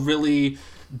like a really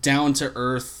down to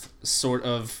earth sort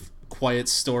of quiet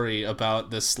story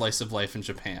about this slice of life in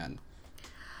Japan.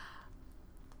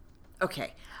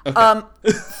 Okay.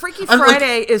 Freaky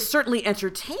Friday is certainly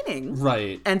entertaining,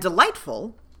 Right? and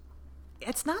delightful.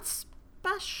 It's not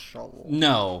special.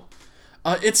 No,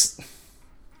 it's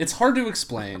hard to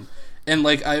explain, and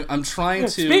like I'm trying to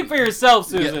Speak for yourself,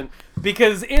 Susan,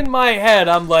 because in my head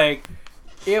I'm like,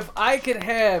 if I could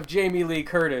have Jamie Lee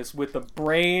Curtis with the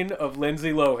brain of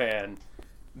Lindsay Lohan,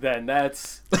 then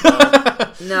that's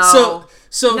No.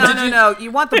 So No.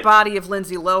 You want the body of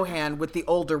Lindsay Lohan with the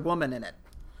older woman in it.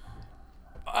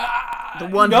 The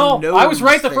one who knows I was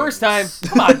right the things. first time.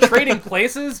 Come on, Trading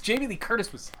Places. Jamie Lee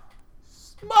Curtis was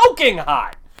smoking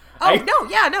hot.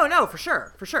 No, for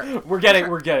sure. We're getting.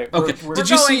 Okay. We're Did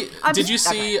you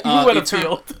see You went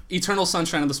afield. Eternal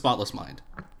Sunshine of the Spotless Mind?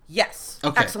 Yes.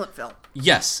 Okay. Excellent film.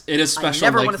 Yes, it is special I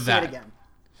never like want to see that. it again.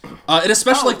 It is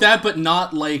special like that, but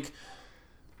not like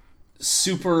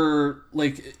super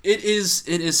like it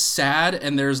is sad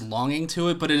and there's longing to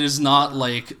it, but it is not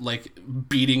like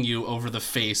beating you over the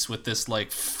face with this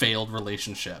like failed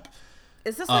relationship.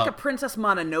 Is this like a Princess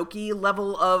Mononoke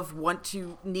level of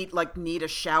need a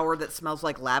shower that smells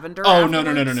like lavender? Oh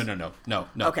afterwards? no.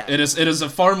 Okay. It is a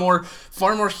far more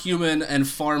human and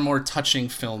far more touching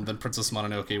film than Princess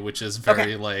Mononoke, which is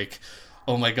very like,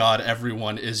 oh my god,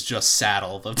 everyone is just sad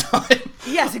all the time.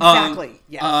 Yes, exactly.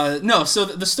 Yes. No, so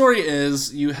the story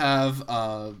is you have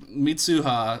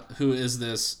Mitsuha, who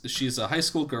is she's a high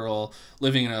school girl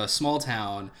living in a small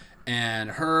town,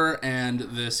 and her and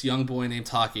this young boy named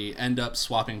Taki end up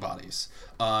swapping bodies.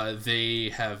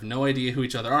 They have no idea who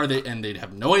each other are, and they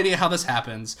have no idea how this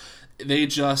happens. They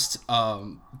just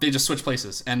switch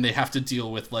places, and they have to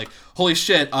deal with like, holy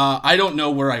shit, I don't know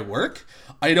where I work.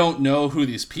 I don't know who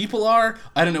these people are.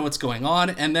 I don't know what's going on.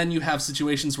 And then you have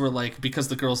situations where, like, because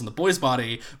the girl's in the boy's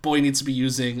body, boy needs to be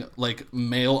using, like,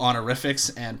 male honorifics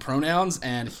and pronouns,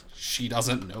 and she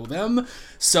doesn't know them.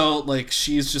 So, like,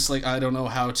 she's just like, I don't know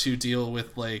how to deal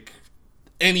with, like,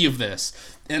 any of this.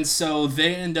 And so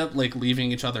they end up, like,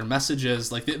 leaving each other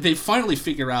messages. Like, they finally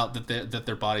figure out that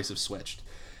their bodies have switched.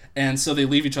 And so they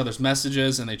leave each other's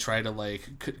messages, and they try to,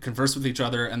 like, converse with each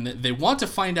other, and they want to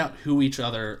find out who each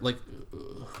other, like,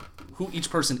 who each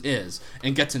person is,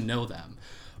 and get to know them.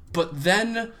 But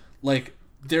then, like,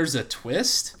 there's a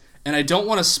twist, and I don't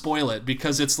want to spoil it,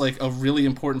 because it's, like, a really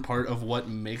important part of what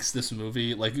makes this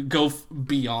movie, like, go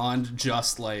beyond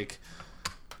just, like,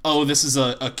 oh, this is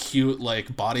a cute,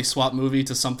 like, body swap movie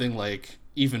to something, like,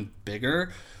 even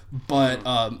bigger. But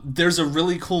there's a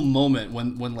really cool moment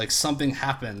when like something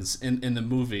happens in the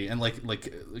movie, and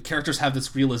like characters have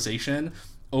this realization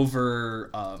over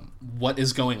what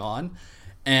is going on,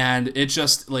 and it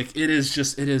just like it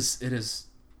is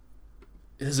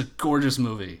a gorgeous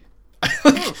movie.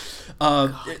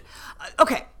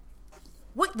 Okay,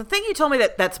 what the thing you told me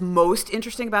that's most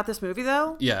interesting about this movie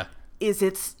though? Yeah, is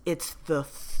it's the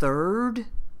third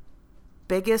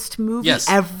biggest movie yes.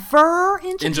 ever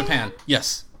in Japan. In Japan,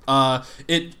 yes.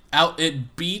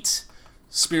 It beat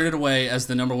Spirited Away as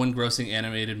the #1 grossing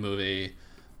animated movie,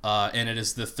 and it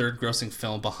is the third grossing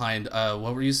film behind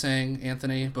what were you saying,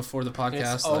 Anthony, before the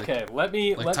podcast? Okay, let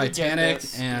me Titanic get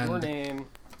this. and Your Name,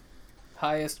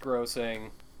 highest grossing,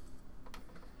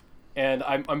 and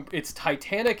it's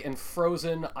Titanic and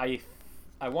Frozen. I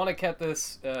want to get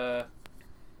this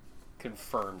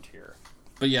confirmed here.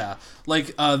 But yeah,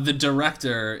 like the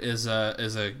director is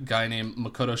a guy named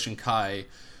Makoto Shinkai,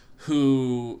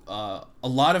 who a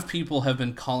lot of people have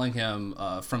been calling him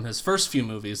from his first few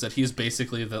movies that he's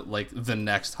basically the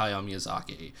next Hayao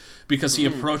Miyazaki, because he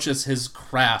approaches his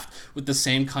craft with the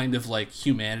same kind of like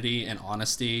humanity and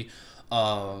honesty.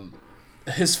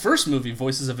 His first movie,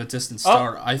 Voices of a Distant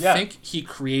Star, I think he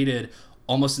created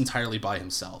almost entirely by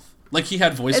himself. Like, he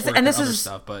had voice work and other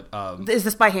stuff, but... is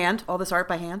this by hand? All this art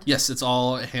by hand? Yes, it's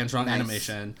all hand-drawn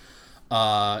animation.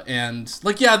 And,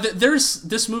 like, yeah,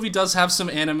 this movie does have some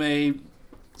anime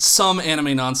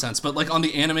nonsense, but, like, on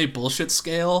the anime bullshit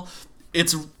scale,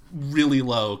 it's really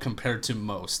low compared to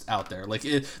most out there. Like,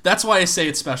 that's why I say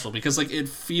it's special, because, like, it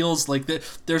feels like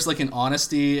there's, like, an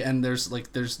honesty, and it's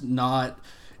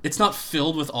not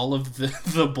filled with all of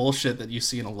the bullshit that you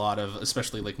see in a lot of,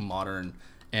 especially, like, modern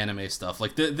anime stuff.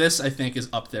 Like, this I think is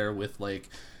up there with, like,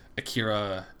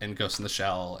 Akira and Ghost in the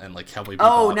Shell and, like, Cowboy Bebop.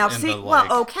 Oh, now see,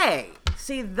 well, okay.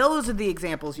 See, those are the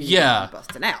examples you need to be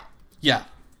busting out. Yeah.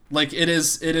 Like, it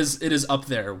is up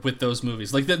there with those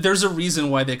movies. Like, there's a reason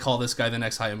why they call this guy the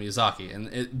next Hayao Miyazaki,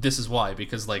 and this is why,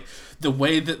 because, like, the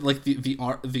way that, like,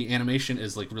 the animation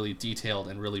is, like, really detailed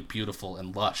and really beautiful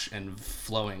and lush and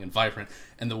flowing and vibrant,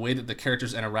 and the way that the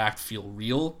characters interact feel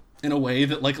real in a way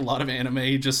that, like, a lot of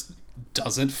anime just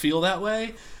doesn't feel that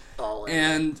way.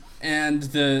 And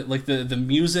the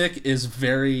music is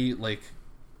very, like,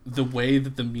 the way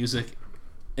that the music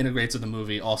integrates with the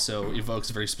movie also evokes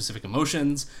very specific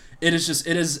emotions. It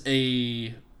is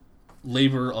a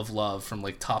labor of love from,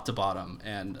 like, top to bottom,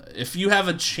 and if you have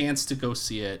a chance to go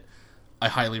see it, I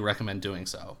highly recommend doing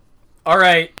so. All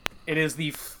right, it is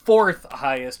the 4th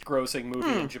highest grossing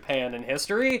movie in Japan in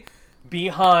history,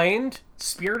 behind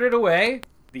Spirited Away,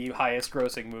 the highest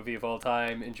grossing movie of all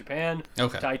time in Japan,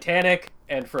 Titanic,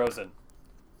 and Frozen.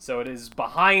 So it is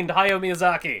behind Hayao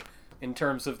Miyazaki in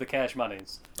terms of the cash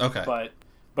monies. Okay.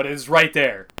 But it is right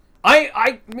there.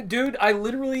 Dude, I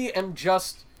literally am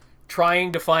just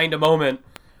trying to find a moment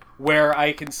where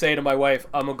I can say to my wife,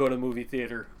 I'm going to go to the movie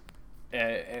theater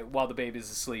while the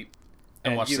baby's asleep.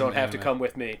 And you don't have to come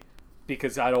with me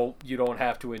because you don't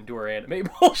have to endure anime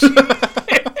bullshit.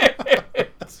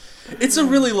 It's a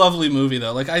really lovely movie,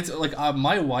 though.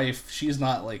 My wife, she's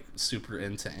not, like, super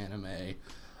into anime.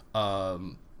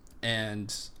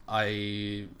 And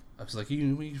I was like,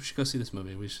 we should go see this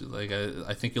movie. We should, like,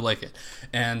 I think you'll like it.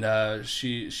 And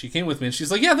she came with me, and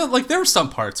she's like, yeah, there were some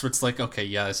parts where it's like, okay,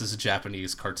 yeah, this is a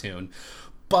Japanese cartoon.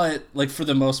 But, like, for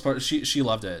the most part, she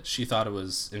loved it. She thought it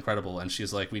was incredible, and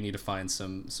she's like, we need to find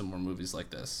some more movies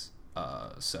like this.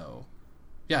 So,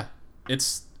 yeah,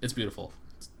 it's beautiful.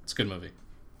 It's a good movie.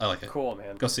 I like it. Cool,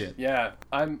 man. Go see it. Yeah,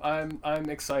 I'm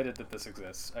excited that this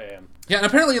exists. I am. Yeah, and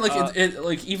apparently, like, it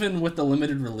like, even with the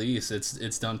limited release,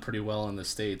 it's done pretty well in the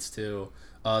States too.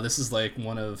 This is, like,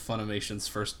 one of Funimation's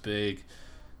first big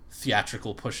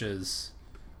theatrical pushes.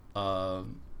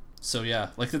 So yeah,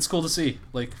 like, it's cool to see.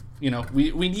 Like, you know,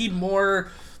 we need more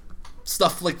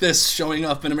stuff like this showing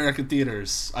up in American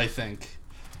theaters, I think.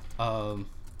 Man,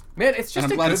 it's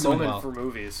just a good moment for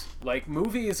movies. Like,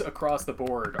 movies across the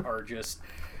board are just...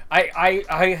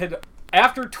 I had,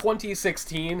 after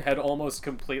 2016, had almost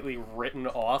completely written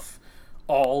off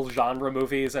all genre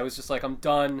movies. I was just like, I'm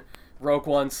done. Rogue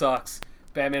One sucks.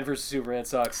 Batman vs. Superman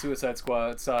sucks. Suicide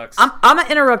Squad sucks. I'm going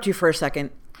to interrupt you for a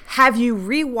second. Have you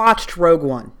rewatched Rogue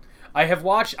One? I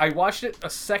watched it a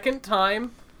second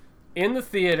time in the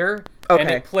theater, and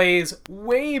it plays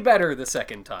way better the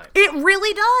second time. It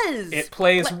really does. It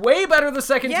plays way better the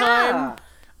second time,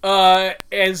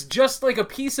 as just like a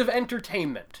piece of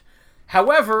entertainment.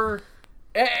 However,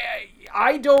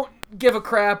 I don't give a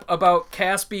crap about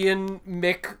Caspian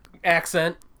Mick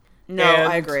accent. No,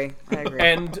 I agree.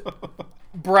 And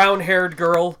brown-haired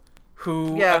girl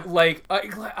who,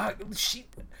 she,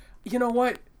 you know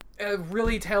what? A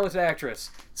really talented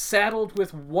actress, saddled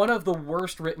with one of the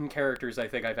worst written characters I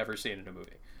think I've ever seen in a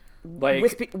movie. Like,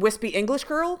 wispy English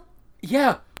girl?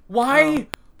 Yeah. Why?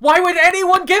 Why would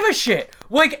anyone give a shit?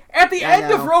 Like, at the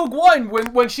end of Rogue One,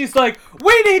 when she's like,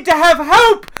 we need to have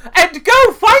hope and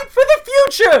go fight for the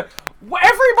future,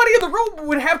 everybody in the room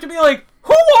would have to be like,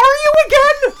 who are you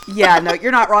again? Yeah, no,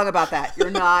 you're not wrong about that.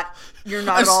 You're not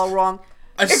at all wrong.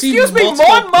 Excuse me,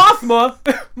 Mon Mothma!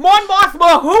 Mon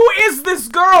Mothma, who is this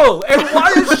girl? And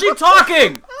why is she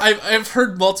talking? I've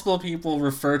heard multiple people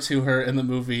refer to her in the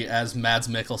movie as Mads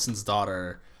Mikkelsen's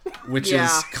daughter, which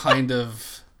is kind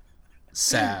of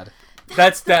sad.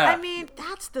 That's that. I mean,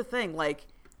 that's the thing. Like,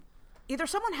 either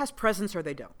someone has presence or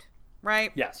they don't,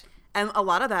 right? Yes. And a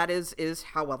lot of that is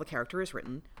how well the character is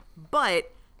written.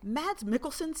 But Mads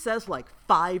Mikkelsen says like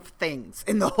 5 things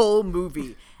in the whole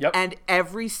movie. Yep. And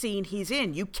every scene he's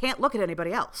in, you can't look at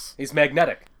anybody else. He's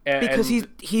magnetic. Because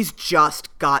he's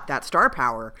just got that star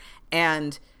power.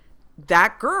 And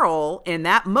that girl in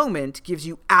that moment gives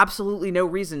you absolutely no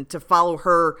reason to follow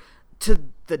her to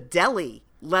the deli,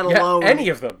 let alone any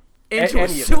of them into a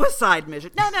suicide mission.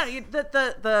 No,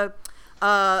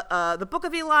 the Book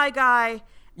of Eli guy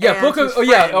Yeah,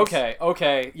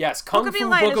 okay. Yes, Kung Fu,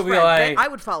 Book of Eli. I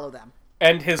would follow them.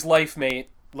 And his life mate.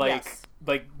 Like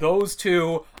those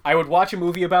two, I would watch a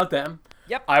movie about them.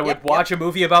 Yep. I would watch a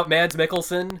movie about Mads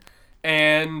Mikkelsen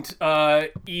and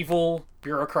evil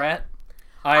bureaucrat.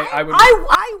 I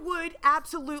would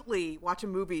absolutely watch a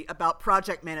movie about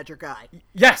Project Manager Guy.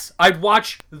 Yes, I'd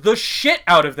watch the shit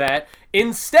out of that.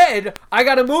 Instead, I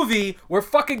got a movie where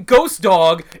fucking Ghost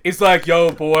Dog is like,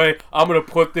 yo, boy, I'm gonna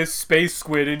put this space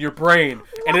squid in your brain.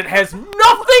 And it has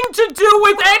nothing to do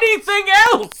with anything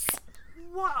else!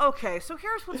 Well, okay, so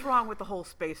here's what's wrong with the whole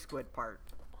space squid part.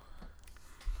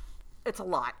 It's a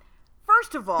lot.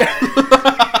 First of all,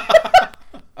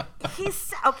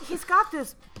 he's got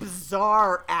this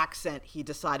bizarre accent he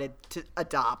decided to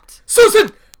adopt.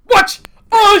 Susan, what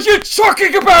are you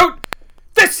talking about?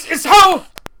 This is how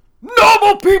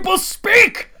normal people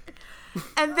speak!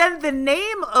 And then the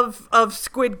name of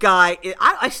Squid Guy,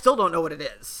 I still don't know what it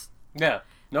is. Yeah.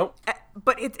 Nope.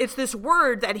 But it's this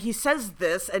word that he says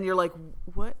this, and you're like,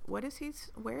 what is he?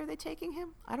 Where are they taking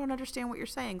him? I don't understand what you're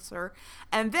saying, sir.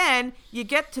 And then you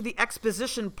get to the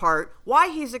exposition part, why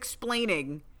he's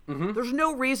explaining. Mm-hmm. There's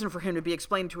no reason for him to be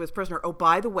explaining to his prisoner, oh,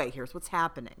 by the way, here's what's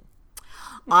happening.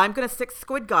 I'm going to stick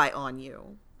Squid Guy on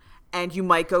you, and you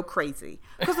might go crazy.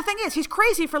 Because the thing is, he's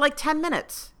crazy for like 10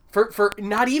 minutes. For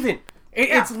not even.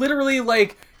 It's literally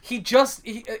like,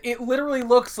 it literally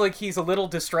looks like he's a little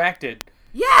distracted.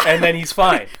 Yeah. And then he's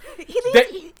fine.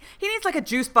 he needs like a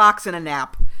juice box and a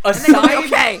nap.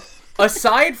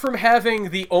 Aside from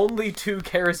having the only two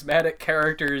charismatic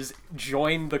characters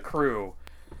join the crew,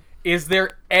 is there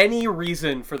any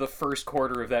reason for the first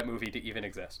quarter of that movie to even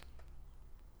exist?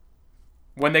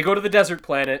 When they go to the desert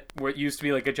planet, where it used to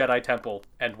be like a Jedi temple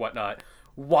and whatnot,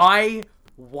 why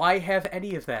have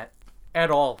any of that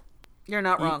at all? You're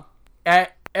not wrong.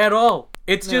 At all.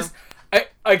 It's just,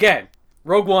 again,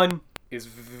 Rogue One is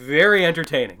very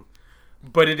entertaining,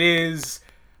 but it is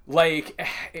like,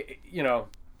 you know,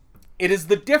 it is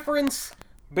the difference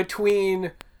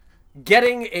between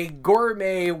getting a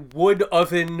gourmet wood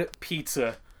oven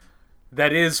pizza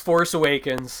that is Force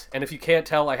Awakens, and if you can't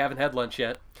tell, I haven't had lunch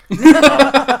yet.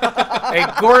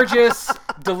 A gorgeous,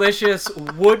 delicious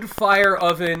wood fire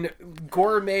oven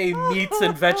gourmet meats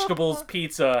and vegetables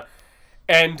pizza,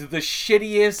 and the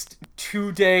shittiest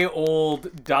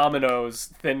 2-day-old Domino's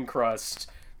thin crust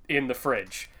in the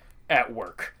fridge at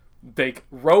work. Like,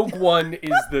 Rogue One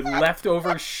is the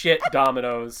leftover shit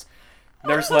Domino's.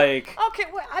 There's like... Okay,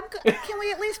 well, can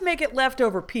we at least make it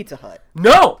leftover Pizza Hut?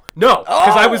 No,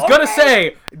 because I was gonna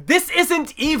say, this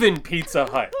isn't even Pizza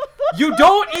Hut. You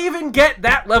don't even get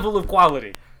that level of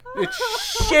quality.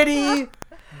 It's shitty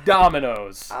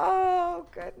Domino's. Oh,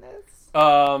 goodness.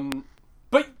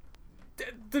 But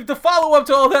the follow-up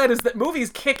to all that is that movies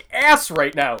kick ass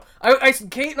right now.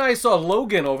 Kate and I saw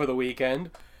Logan over the weekend,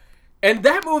 and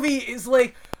that movie is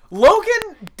like...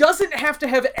 Logan doesn't have to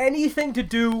have anything to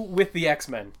do with the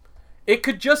X-Men. It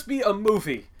could just be a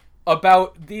movie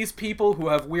about these people who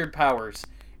have weird powers,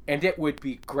 and it would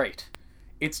be great.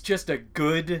 It's just a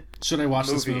good Should I watch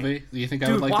movie. This movie? Do you think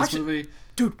I would like this movie?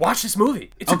 Dude, watch this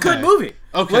movie. It's a good movie.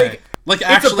 Okay. Like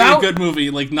actually a good movie,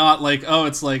 like not like, oh,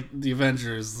 it's like the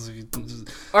Avengers.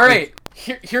 All right,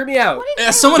 hear me out.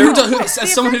 As someone who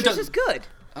does is good.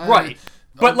 Right.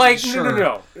 But like, sure.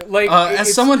 No. Like,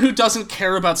 as someone who doesn't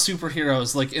care about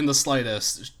superheroes, like in the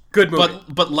slightest, good movie,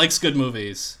 but likes good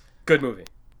movies. Good movie.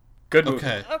 Good movie.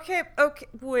 Okay.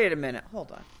 Wait a minute.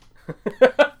 Hold on.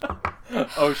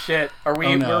 Oh shit!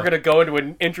 We're gonna go into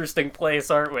an interesting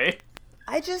place, aren't we?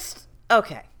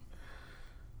 Okay.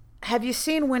 Have you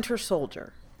seen Winter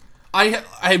Soldier?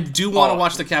 I do want to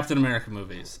watch the Captain America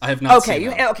movies. I have not seen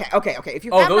them. Okay. If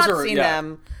you have not seen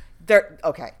them. They're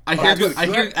okay. I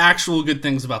hear actual good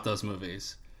things about those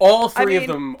movies. All three of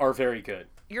them are very good.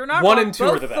 You're not one wrong. and two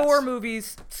Both are the best. Thor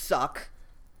movies suck.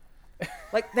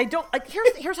 Like they don't. Like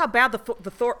here's how bad the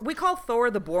Thor. We call Thor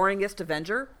the boringest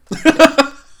Avenger.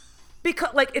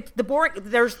 Because like it's the boring.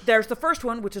 There's the first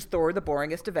one, which is Thor the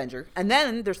boringest Avenger, and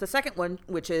then there's the second one,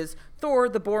 which is Thor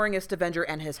the boringest Avenger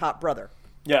and his hot brother.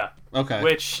 Yeah. Okay.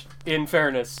 Which, in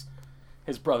fairness,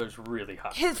 his brot's really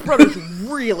hot.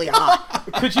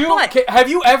 Could you? Have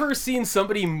you ever seen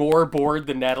somebody more bored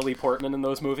than Natalie Portman in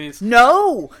those movies?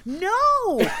 No.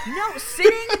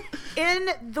 Sitting in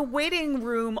the waiting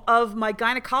room of my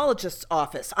gynecologist's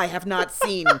office, I have not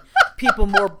seen people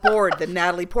more bored than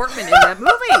Natalie Portman in that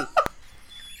movie.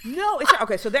 No, it's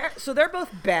okay. So they're both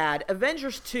bad.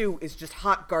 Avengers 2 is just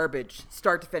hot garbage,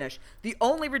 start to finish. The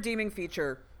only redeeming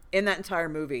feature in that entire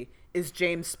movie is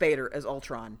James Spader as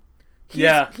Ultron.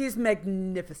 He's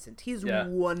magnificent. He's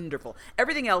wonderful.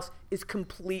 Everything else is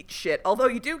complete shit. Although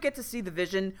you do get to see the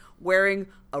Vision wearing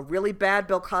a really bad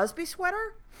Bill Cosby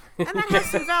sweater, and that has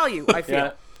some value, I feel.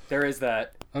 Yeah, there is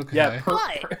that. Okay. Yeah,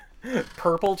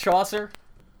 purple Chaucer.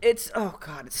 It's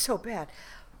so bad.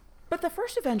 But the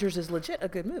first Avengers is legit a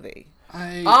good movie.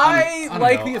 I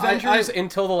like the Avengers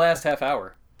until the last half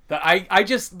hour. I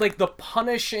just like the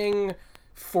punishing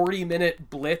 40-minute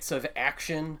blitz of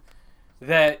action.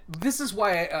 That this is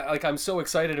why I'm so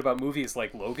excited about movies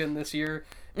like Logan this year.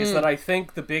 Is that I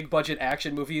think the big budget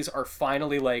action movies are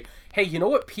finally like, hey, you know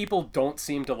what people don't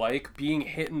seem to like? Being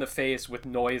hit in the face with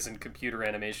noise and computer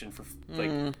animation for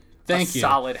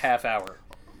solid half hour.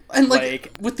 And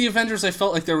like with the Avengers, I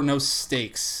felt like there were no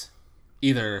stakes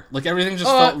either. Like everything just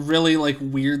felt really like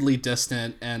weirdly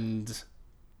distant and.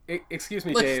 Excuse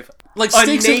me, Dave. Like a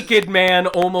naked man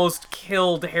almost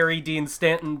killed Harry Dean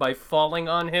Stanton by falling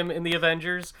on him in the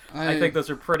Avengers. I think those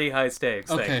are pretty high stakes.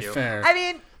 Okay, thank you. Fair. I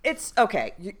mean, it's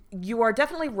okay. You are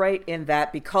definitely right in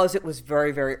that because it was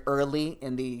very, very early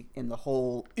in the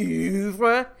whole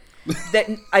oeuvre. That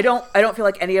I don't feel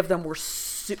like any of them were,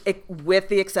 with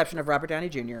the exception of Robert Downey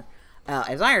Jr.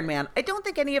 As Iron Man. I don't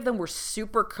think any of them were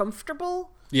super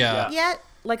comfortable. Yet,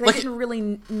 like they didn't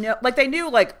really know. Like they knew,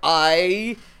 like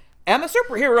I am a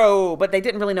superhero, but they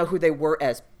didn't really know who they were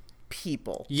as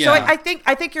people. Yeah. So I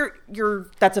think you're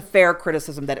that's a fair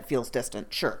criticism that it feels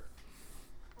distant. Sure.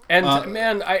 And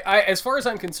man, I as far as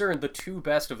I'm concerned, the two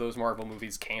best of those Marvel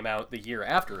movies came out the year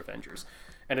after Avengers,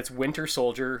 and it's Winter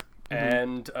Soldier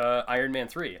and Iron Man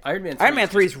 3. Iron Man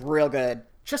 3 is real good.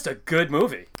 Just a good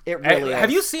movie. It really is.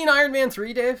 Have you seen Iron Man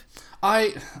 3, Dave?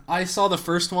 I saw the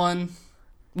first one.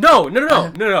 No.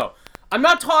 I'm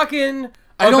not talking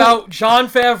about Jon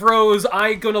Favreau's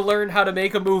 "I'm gonna learn how to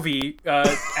make a movie"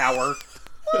 hour.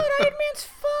 What? Iron Man's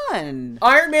fun.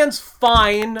 Iron Man's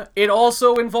fine. It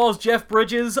also involves Jeff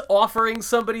Bridges offering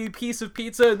somebody a piece of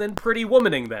pizza and then pretty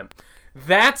womaning them.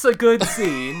 That's a good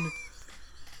scene.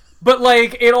 But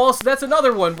like that's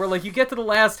another one where like you get to the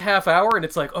last half hour and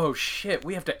it's like, oh shit,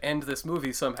 we have to end this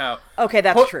movie somehow. Okay,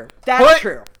 that's true. That's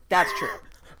true.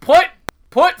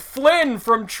 Put Flynn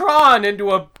from Tron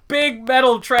into a big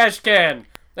metal trash can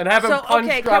and have him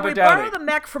punch Robert Downey. Can we borrow the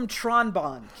mech from Tron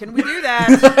Bond? Can we do that?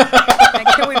 And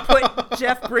can we put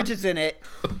Jeff Bridges in it?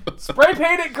 Spray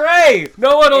paint it gray.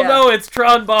 No one will know it's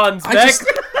Tron Bond's mech.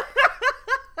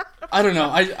 I don't know.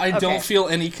 I don't feel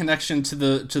any connection to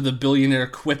the billionaire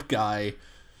quip guy.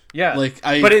 Yeah.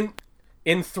 But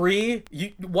in 3,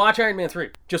 you watch Iron Man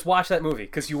 3. Just watch that movie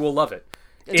because you will love it.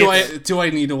 Do I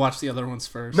need to watch the other ones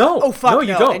first? No. Oh fuck, no,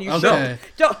 you don't. And you okay.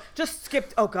 don't. Just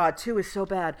skip. Oh god, 2 is so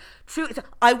bad. 2.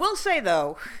 I will say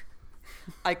though,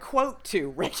 I quote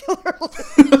 2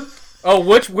 regularly. Oh,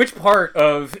 which part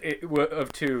of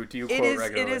 2 do you quote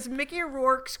regularly? It is Mickey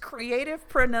Rourke's creative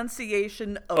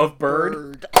pronunciation of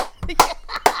bird.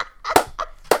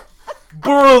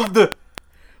 Bird.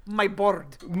 My bird.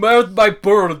 My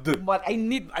bird. But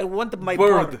I want my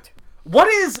bird. What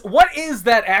is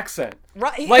that accent?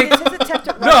 Like, it is his attempt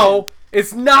at Russian. No,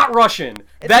 it's not Russian.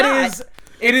 It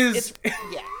is.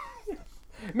 Yeah.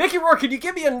 Mickey Rourke, can you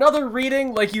give me another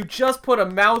reading? Like you just put a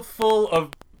mouthful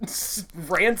of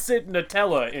rancid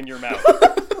Nutella in your mouth.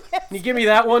 Can you give me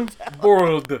that one?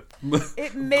 Bird.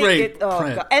 It made it. Oh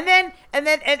god. And then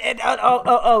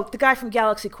the guy from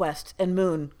Galaxy Quest and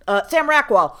Moon, Sam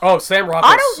Rockwell. Oh, Sam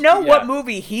Rockwell. I don't know what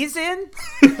movie he's in,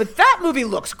 but that movie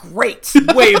looks great.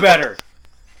 Way better.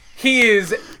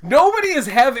 Nobody is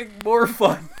having more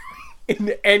fun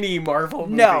in any Marvel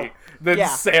movie than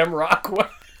Sam Rockwell.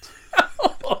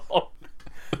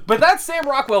 But that's Sam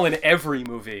Rockwell in every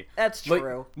movie. That's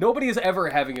true. Like, nobody is ever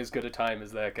having as good a time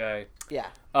as that guy. Yeah.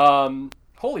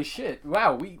 Holy shit.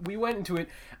 Wow, we went into it.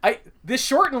 This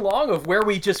short and long of where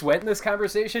we just went in this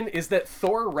conversation is that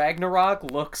Thor Ragnarok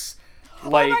looks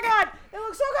like... Oh my god! It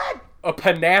looks so good! A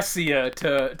panacea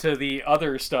to the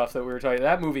other stuff that we were talking.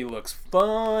 That movie looks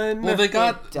fun. Well, they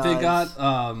got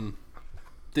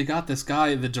this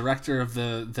guy, the director of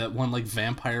that one like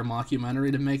vampire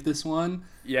mockumentary, to make this one.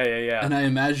 Yeah. And I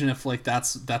imagine if like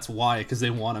that's why, because they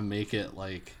want to make it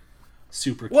like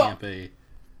super campy.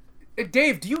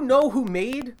 Dave, do you know who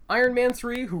made Iron Man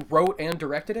 3? Who wrote and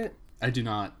directed it? I do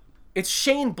not. It's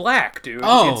Shane Black, dude.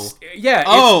 Oh. It's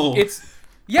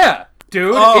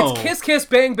dude. Oh. It's Kiss Kiss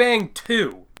Bang Bang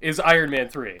 2 is Iron Man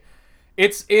 3.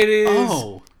 It is.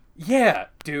 Oh. Yeah,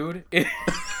 dude.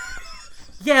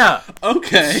 Yeah.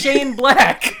 Okay. Shane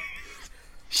Black.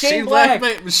 Shane Black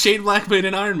made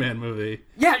an Iron Man movie.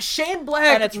 Yeah, Shane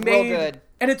Black and it's made real good.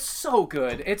 And it's so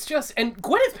good. It's just, and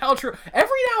Gwyneth Paltrow,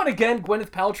 every now and again,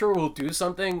 Gwyneth Paltrow will do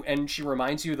something and she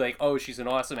reminds you, like, oh, she's an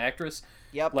awesome actress.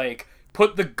 Yep. Like,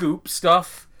 put the Goop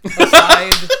stuff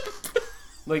aside.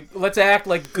 Like, let's act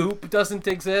like Goop doesn't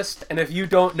exist. And if you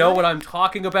don't know what I'm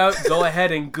talking about, go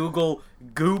ahead and Google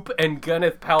Goop and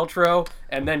Gwyneth Paltrow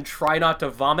and then try not to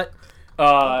vomit.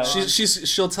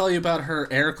 She'll tell you about her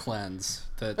air cleanse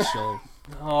that she'll...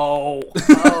 Oh.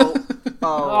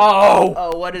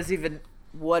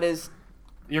 What is...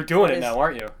 You're doing it now,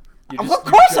 aren't you? Of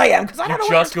course I am, because I don't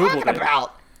know what you're talking Googled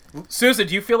about. Susan,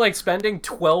 do you feel like spending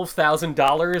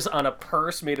 $12,000 on a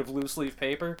purse made of loose-leaf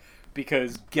paper?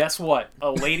 Because guess what?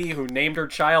 A lady who named her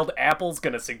child Apple's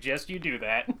gonna suggest you do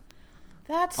that.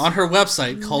 That's on her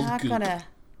website called Goop.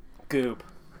 Goop.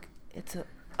 It's a...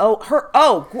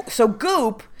 So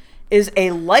Goop is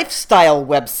a lifestyle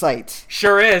website.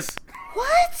 Sure is.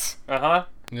 What? Uh-huh.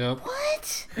 Yep.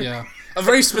 What? Yeah. A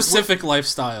very specific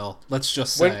lifestyle, let's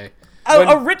just say.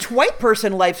 A rich white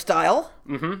person lifestyle?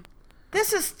 Mm-hmm.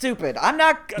 This is stupid. I'm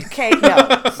not... Okay,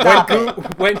 no. Stop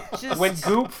it. When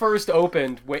Goop first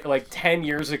opened, like 10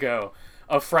 years ago,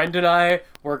 a friend and I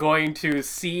were going to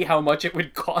see how much it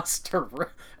would cost to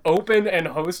open and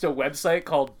host a website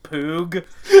called Poog.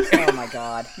 Oh my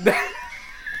god.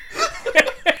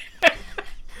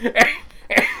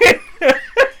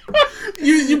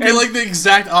 You'd be like the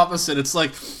exact opposite. It's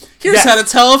like, here's how to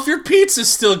tell if your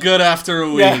pizza's still good after a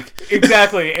week. Yeah,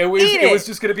 exactly. It was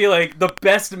just gonna be like the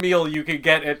best meal you could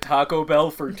get at Taco Bell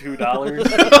for $2.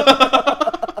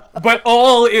 But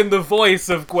all in the voice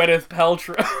of Gwyneth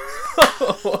Paltrow.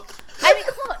 I mean,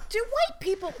 hold on.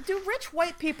 Do rich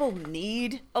white people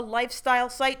need a lifestyle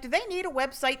site? Do they need a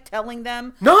website telling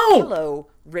them, no, hello,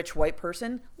 rich white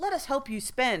person, let us help you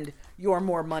spend your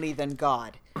more money than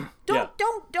God.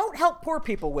 Don't help poor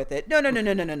people with it. No.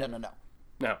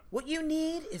 No. What you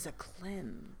need is a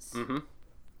cleanse. Mm-hmm.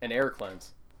 An air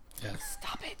cleanse. Yes.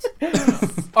 Stop it.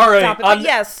 All right. Stop it. But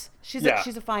yes, she's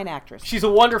a fine actress. She's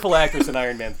a wonderful actress in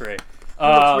Iron Man 3. She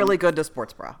looks really good to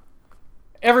sports bra.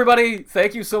 Everybody,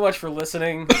 thank you so much for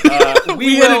listening.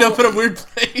 We ended up in a weird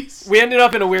place. We ended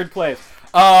up in a weird place.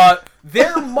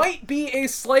 There might be a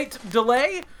slight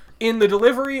delay in the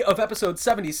delivery of episode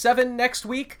 77 next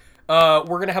week. We're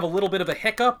going to have a little bit of a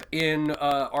hiccup in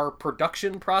our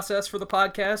production process for the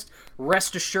podcast.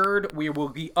 Rest assured, we will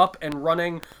be up and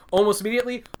running almost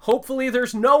immediately. Hopefully,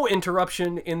 there's no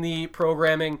interruption in the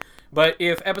programming. But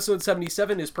if episode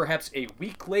 77 is perhaps a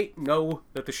week late, know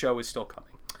that the show is still coming.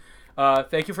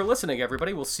 Thank you for listening,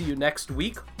 everybody. We'll see you next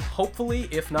week. Hopefully,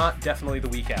 if not, definitely the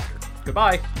week after.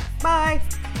 Goodbye. Bye.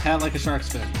 Hat like a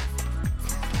shark's fin.